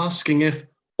she's asking if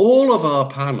all of our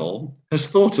panel has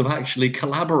thought of actually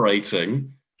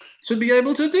collaborating to be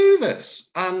able to do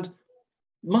this. And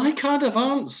my kind of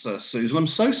answer, Susan, I'm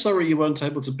so sorry you weren't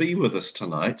able to be with us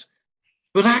tonight,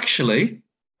 but actually,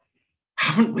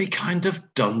 haven't we kind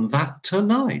of done that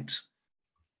tonight?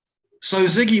 So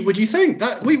Ziggie, would you think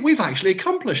that we've actually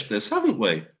accomplished this, haven't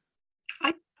we?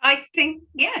 I think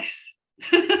yes.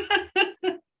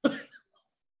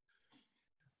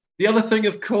 The other thing,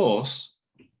 of course,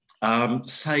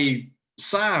 say,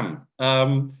 Sam,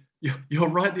 you're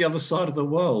right the other side of the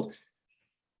world.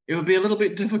 It would be a little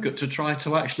bit difficult to try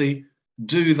to actually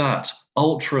do that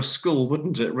ultra school,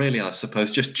 wouldn't it, really, I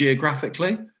suppose, just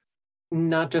geographically?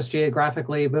 Not just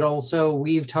geographically, but also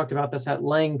we've talked about this at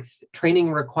length.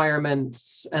 Training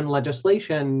requirements and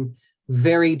legislation,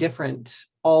 very different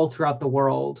all throughout the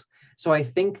world. So I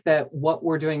think that what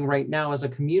we're doing right now as a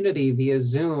community via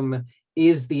Zoom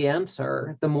is the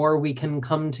answer. The more we can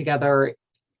come together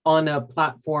on a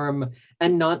platform,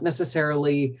 and not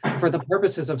necessarily for the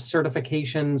purposes of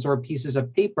certifications or pieces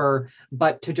of paper,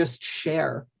 but to just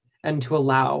share and to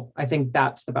allow, I think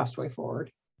that's the best way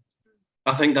forward.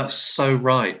 I think that's so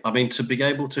right. I mean, to be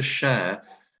able to share,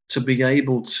 to be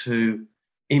able to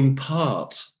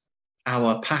impart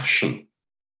our passion,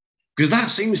 because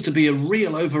that seems to be a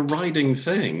real overriding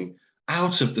thing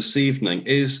out of this evening,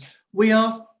 is we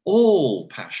are all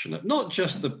passionate, not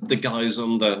just the guys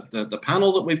on the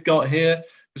panel that we've got here,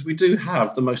 because we do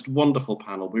have the most wonderful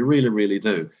panel, we really, really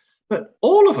do. But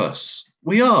all of us,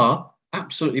 we are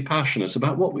absolutely passionate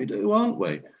about what we do, aren't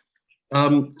we?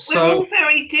 We're all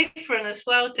very different as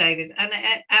well, David.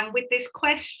 And with this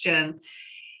question,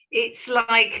 it's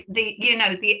like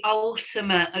the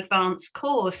ultimate advanced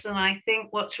course. And I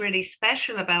think what's really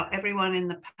special about everyone in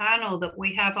the panel, that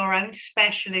we have our own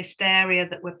specialist area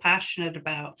that we're passionate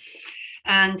about.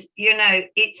 And,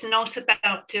 it's not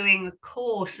about doing a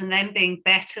course and then being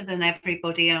better than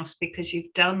everybody else because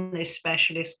you've done this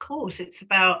specialist course. It's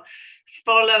about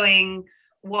following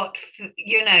what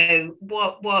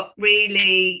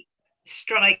really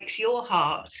strikes your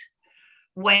heart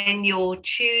when you're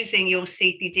choosing your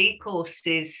CPD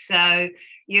courses. So,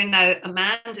 You know,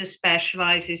 Amanda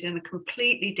specializes in a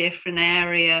completely different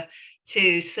area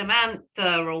to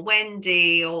Samantha or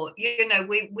Wendy, or, you know,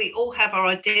 we all have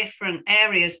our different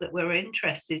areas that we're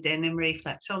interested in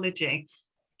reflexology.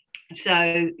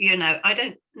 So, you know, I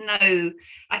don't know.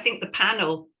 I think the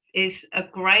panel is a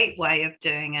great way of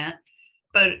doing it,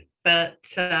 but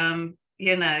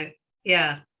you know,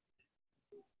 yeah.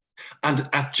 And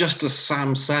just as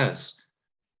Sam says,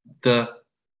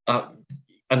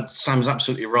 and Sam's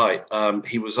absolutely right.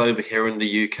 He was over here in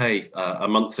the UK a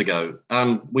month ago,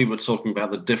 and we were talking about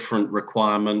the different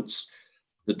requirements,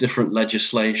 the different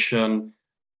legislation.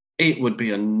 It would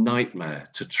be a nightmare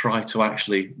to try to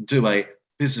actually do a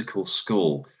physical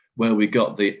school where we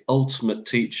got the ultimate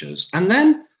teachers. And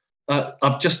then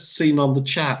I've just seen on the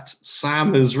chat,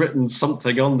 Sam has written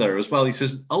something on there as well. He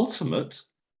says, ultimate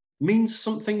means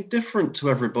something different to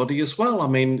everybody as well. I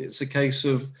mean, it's a case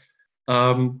of,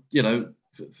 you know,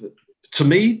 to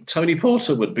me, Tony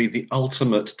Porter would be the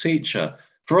ultimate teacher.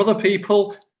 For other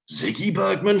people, Ziggie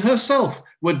Bergman herself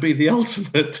would be the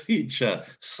ultimate teacher.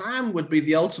 Sam would be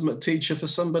the ultimate teacher for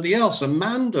somebody else.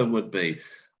 Amanda would be.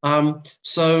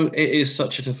 So it is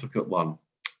such a difficult one.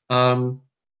 And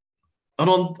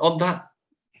on that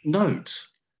note,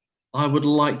 I would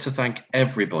like to thank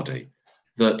everybody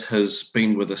that has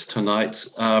been with us tonight.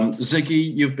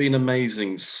 Ziggie, you've been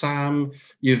amazing. Sam,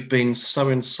 you've been so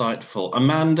insightful.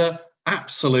 Amanda,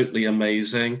 absolutely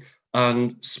amazing.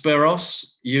 And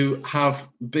Spiros, you have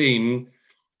been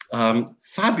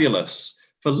fabulous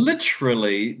for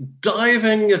literally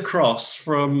diving across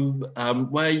from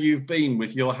where you've been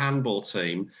with your handball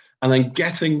team and then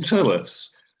getting to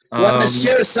us. I want to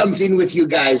share something with you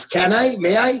guys. Can I?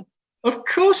 May I? Of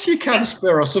course you can,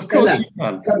 Spiros. Of course you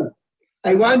can. Come on.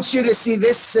 I want you to see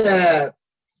this.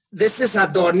 This is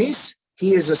Adonis.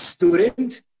 He is a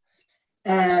student,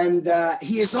 and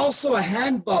he is also a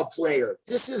handball player.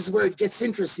 This is where it gets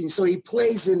interesting. So he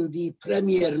plays in the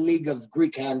Premier League of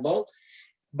Greek handball,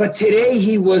 but today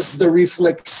he was the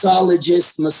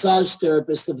reflexologist, massage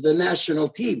therapist of the national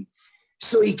team.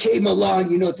 So he came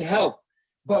along, you know, to help.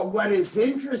 But what is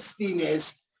interesting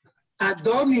is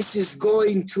Adonis is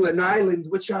going to an island.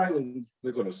 Which island?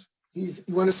 Mykonos. You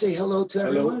want to say hello to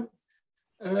everyone?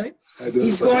 All right.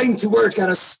 He's going to work at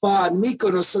a spa in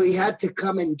Mykonos, so he had to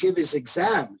come and give his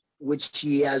exam, which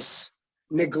he has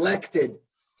neglected.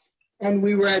 And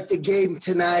we were at the game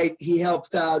tonight. He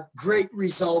helped out. Great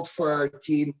result for our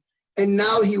team. And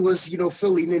now he was, you know,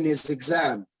 filling in his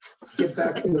exam. Get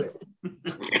back to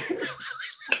it.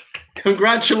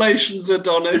 Congratulations,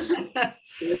 Adonis.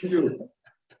 Thank you.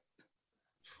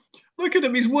 Look at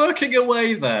him, he's working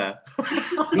away there.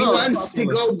 He wants to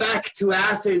go back to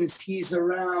Athens. He's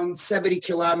around 70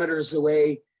 kilometers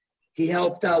away. He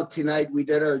helped out tonight. We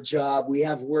did our job. We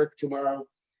have work tomorrow.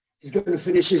 He's going to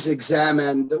finish his exam.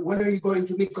 And when are you going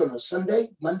to Mykonos? Sunday?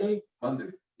 Monday?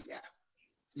 Monday. Yeah.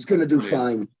 He's going to do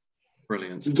fine.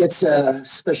 Brilliant. He gets a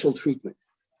special treatment.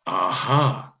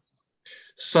 Aha.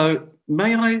 So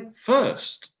may I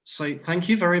first say thank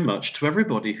you very much to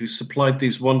everybody who supplied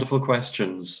these wonderful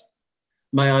questions.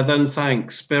 May I then thank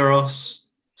Spiros,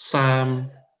 Sam,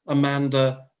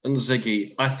 Amanda, and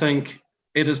Ziggie. I think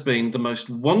it has been the most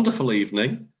wonderful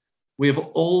evening. We have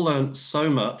all learned so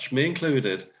much, me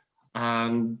included,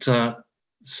 and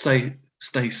stay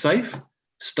safe,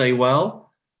 stay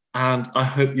well, and I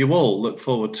hope you all look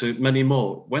forward to many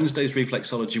more Wednesdays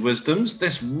Reflexology Wisdoms.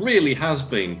 This really has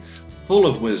been full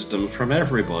of wisdom from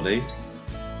everybody,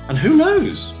 and who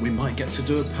knows, we might get to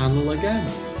do a panel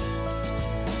again.